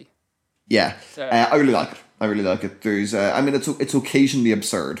Spacey. Yeah, I really like it. I really like it. There's, I mean, it's occasionally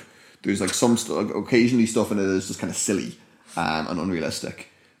absurd. There's like occasionally stuff in it is just kind of silly and unrealistic,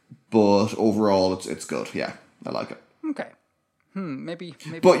 but overall it's good. Yeah, I like it. Okay. Maybe.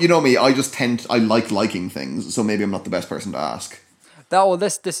 But you know me, I like liking things, so maybe I'm not the best person to ask.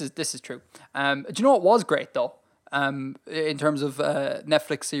 This is true. Do you know what was great though? In terms of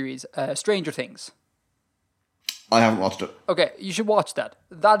Netflix series, Stranger Things. I haven't watched it. Okay, you should watch that.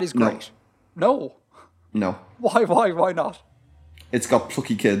 That is great. No. Why not? It's got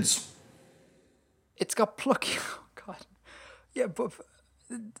plucky kids. It's got plucky. Oh God. Yeah, but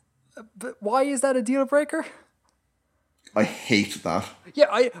why is that a deal breaker? I hate that.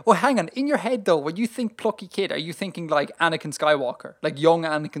 Yeah, well, hang on. In your head, though, when you think plucky kid, are you thinking like Anakin Skywalker? Like young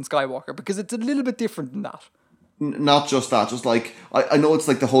Anakin Skywalker? Because it's a little bit different than that. Not just that. Just like, I know it's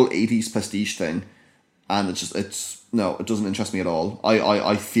like the whole 80s pastiche thing. And it doesn't interest me at all.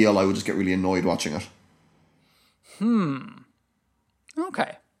 I feel I would just get really annoyed watching it.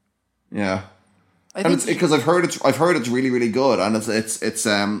 Okay. Yeah. And it's because I've heard it's really, really good. And it's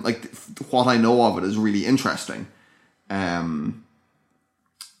like what I know of it is really interesting. And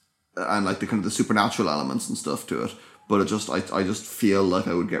like the kind of the supernatural elements and stuff to it, but I just feel like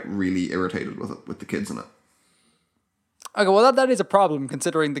I would get really irritated with it, with the kids in it. Okay, well that is a problem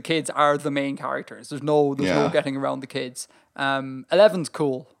considering the kids are the main characters. There's no getting around the kids. 11's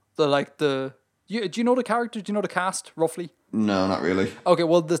cool. Do you know the characters? Do you know the cast roughly? No, not really. Okay,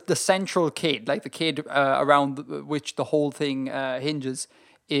 well the central kid, like the kid around which the whole thing hinges,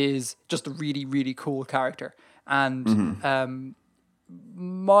 is just a really, really cool character. And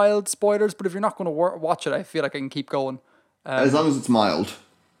mild spoilers, but if you're not going to watch it, I feel like I can keep going. As long as it's mild.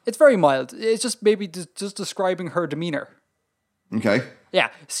 It's very mild. It's just maybe just describing her demeanor. Okay. Yeah,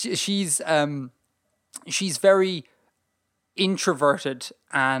 she's very introverted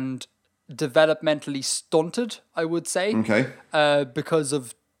and developmentally stunted, I would say. Okay. Because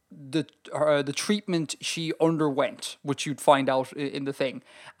of the treatment she underwent, which you'd find out in the thing.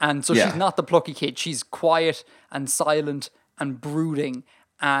 And so she's not the plucky kid. She's quiet and silent and brooding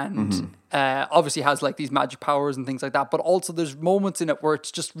and obviously has like these magic powers and things like that. But also there's moments in it where it's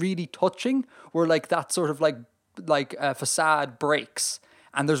just really touching, where like that sort of like facade breaks.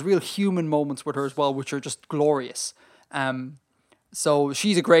 And there's real human moments with her as well, which are just glorious. So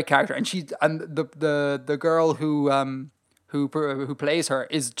she's a great character, and the girl who plays her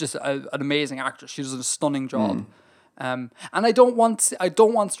is just an amazing actress. She does a stunning job. And I don't want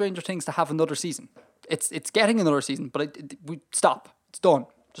Stranger Things to have another season. It's getting another season, but we stop. It's done.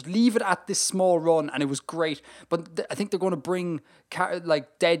 Just leave it at this small run, and it was great. But I think they're going to bring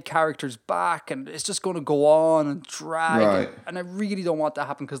dead characters back, and it's just going to go on and drag. Right. And I really don't want that to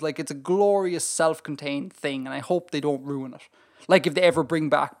happen because it's a glorious self-contained thing, and I hope they don't ruin it. Like if they ever bring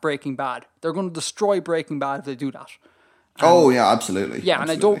back Breaking Bad, they're going to destroy Breaking Bad if they do that. Yeah, absolutely. Yeah, absolutely.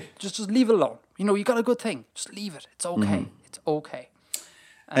 and I don't just leave it alone. You got a good thing. Just leave it. It's okay. It's okay.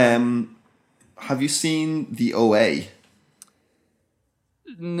 Have you seen the OA?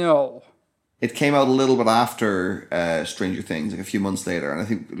 No. It came out a little bit after Stranger Things, like a few months later, and I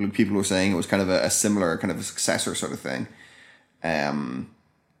think people were saying it was kind of a similar kind of a successor sort of thing. It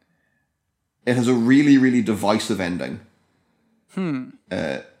has a really, really divisive ending.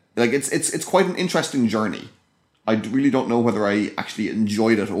 It's quite an interesting journey. I really don't know whether I actually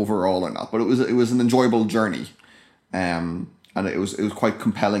enjoyed it overall or not, but it was an enjoyable journey, and it was quite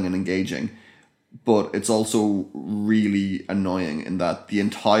compelling and engaging. But it's also really annoying in that the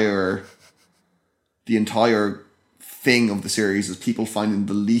entire thing of the series is people finding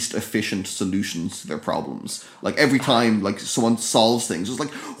the least efficient solutions to their problems. Like every time like someone solves things, it's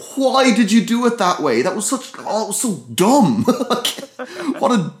like, why did you do it that way? That was it was so dumb.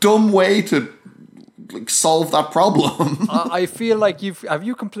 What a dumb way to solve that problem. I feel like have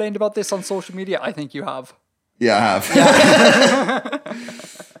you complained about this on social media? I think you have. Yeah, I have.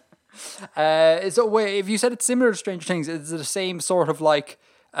 So wait, if you said it's similar to Stranger Things, is it the same sort of like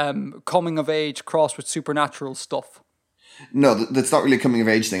coming of age crossed with supernatural stuff? No, that's not really a coming of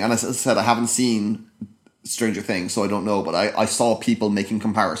age thing. And as I said, I haven't seen Stranger Things, so I don't know. But I saw people making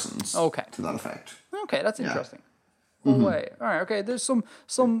comparisons. Okay. To that effect. Okay, that's interesting. Oh wait, all right. Okay, there's some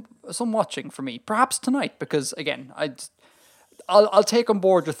watching for me, perhaps tonight, because again, I'll take on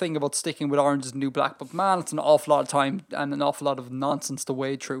board your thing about sticking with Orange is the New Black, but man, it's an awful lot of time and an awful lot of nonsense to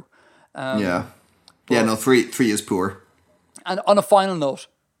wade through. No, three is poor. And on a final note,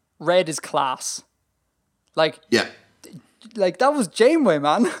 Red is class. Like that was Janeway,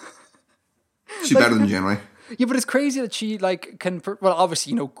 man. She's better than Janeway. Yeah, but it's crazy that she can. Well,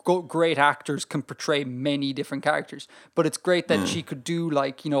 obviously, great actors can portray many different characters, but it's great that she could do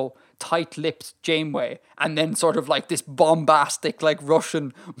tight-lipped Janeway, and then sort of like this bombastic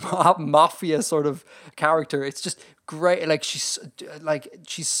Russian mafia sort of character. It's just great. Like she's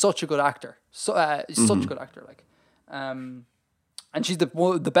such a good actor. So such a good actor. And she's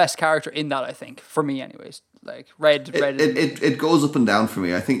the best character in that, I think, for me, anyways. Like Red. It goes up and down for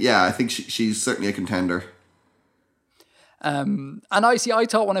me. I think she's certainly a contender. And I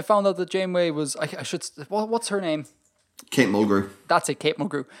thought when I found out that Janeway was, what's her name? Kate Mulgrew. That's it, Kate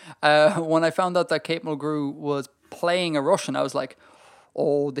Mulgrew. When I found out that Kate Mulgrew was playing a Russian, I was like,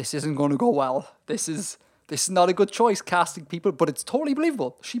 oh, this isn't going to go well. This is not a good choice casting people, but it's totally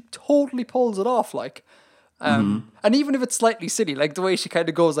believable. She totally pulls it off, and even if it's slightly silly, like the way she kind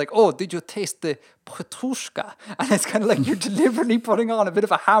of goes like, oh, did you taste the petrushka? And it's kind of like you're deliberately putting on a bit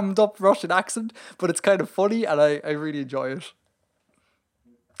of a hammed up Russian accent, but it's kind of funny and I really enjoy it.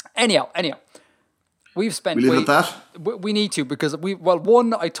 Anyhow, we've spent... We leave it at that? We need to, because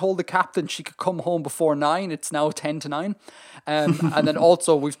one, I told the captain she could come home before 9. It's now 10 to 9. And then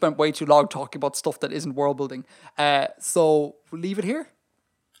also we've spent way too long talking about stuff that isn't world building. So we'll leave it here?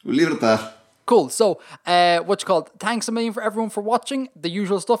 We'll leave it at that. Cool. So, thanks a million for everyone for watching. The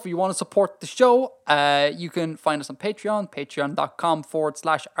usual stuff. If you want to support the show, you can find us on Patreon,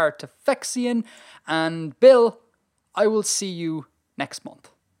 patreon.com/Artifexian. And Bill, I will see you next month.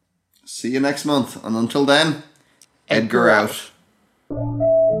 See you next month. And until then, Edgar out.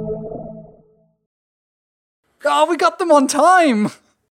 Oh, we got them on time.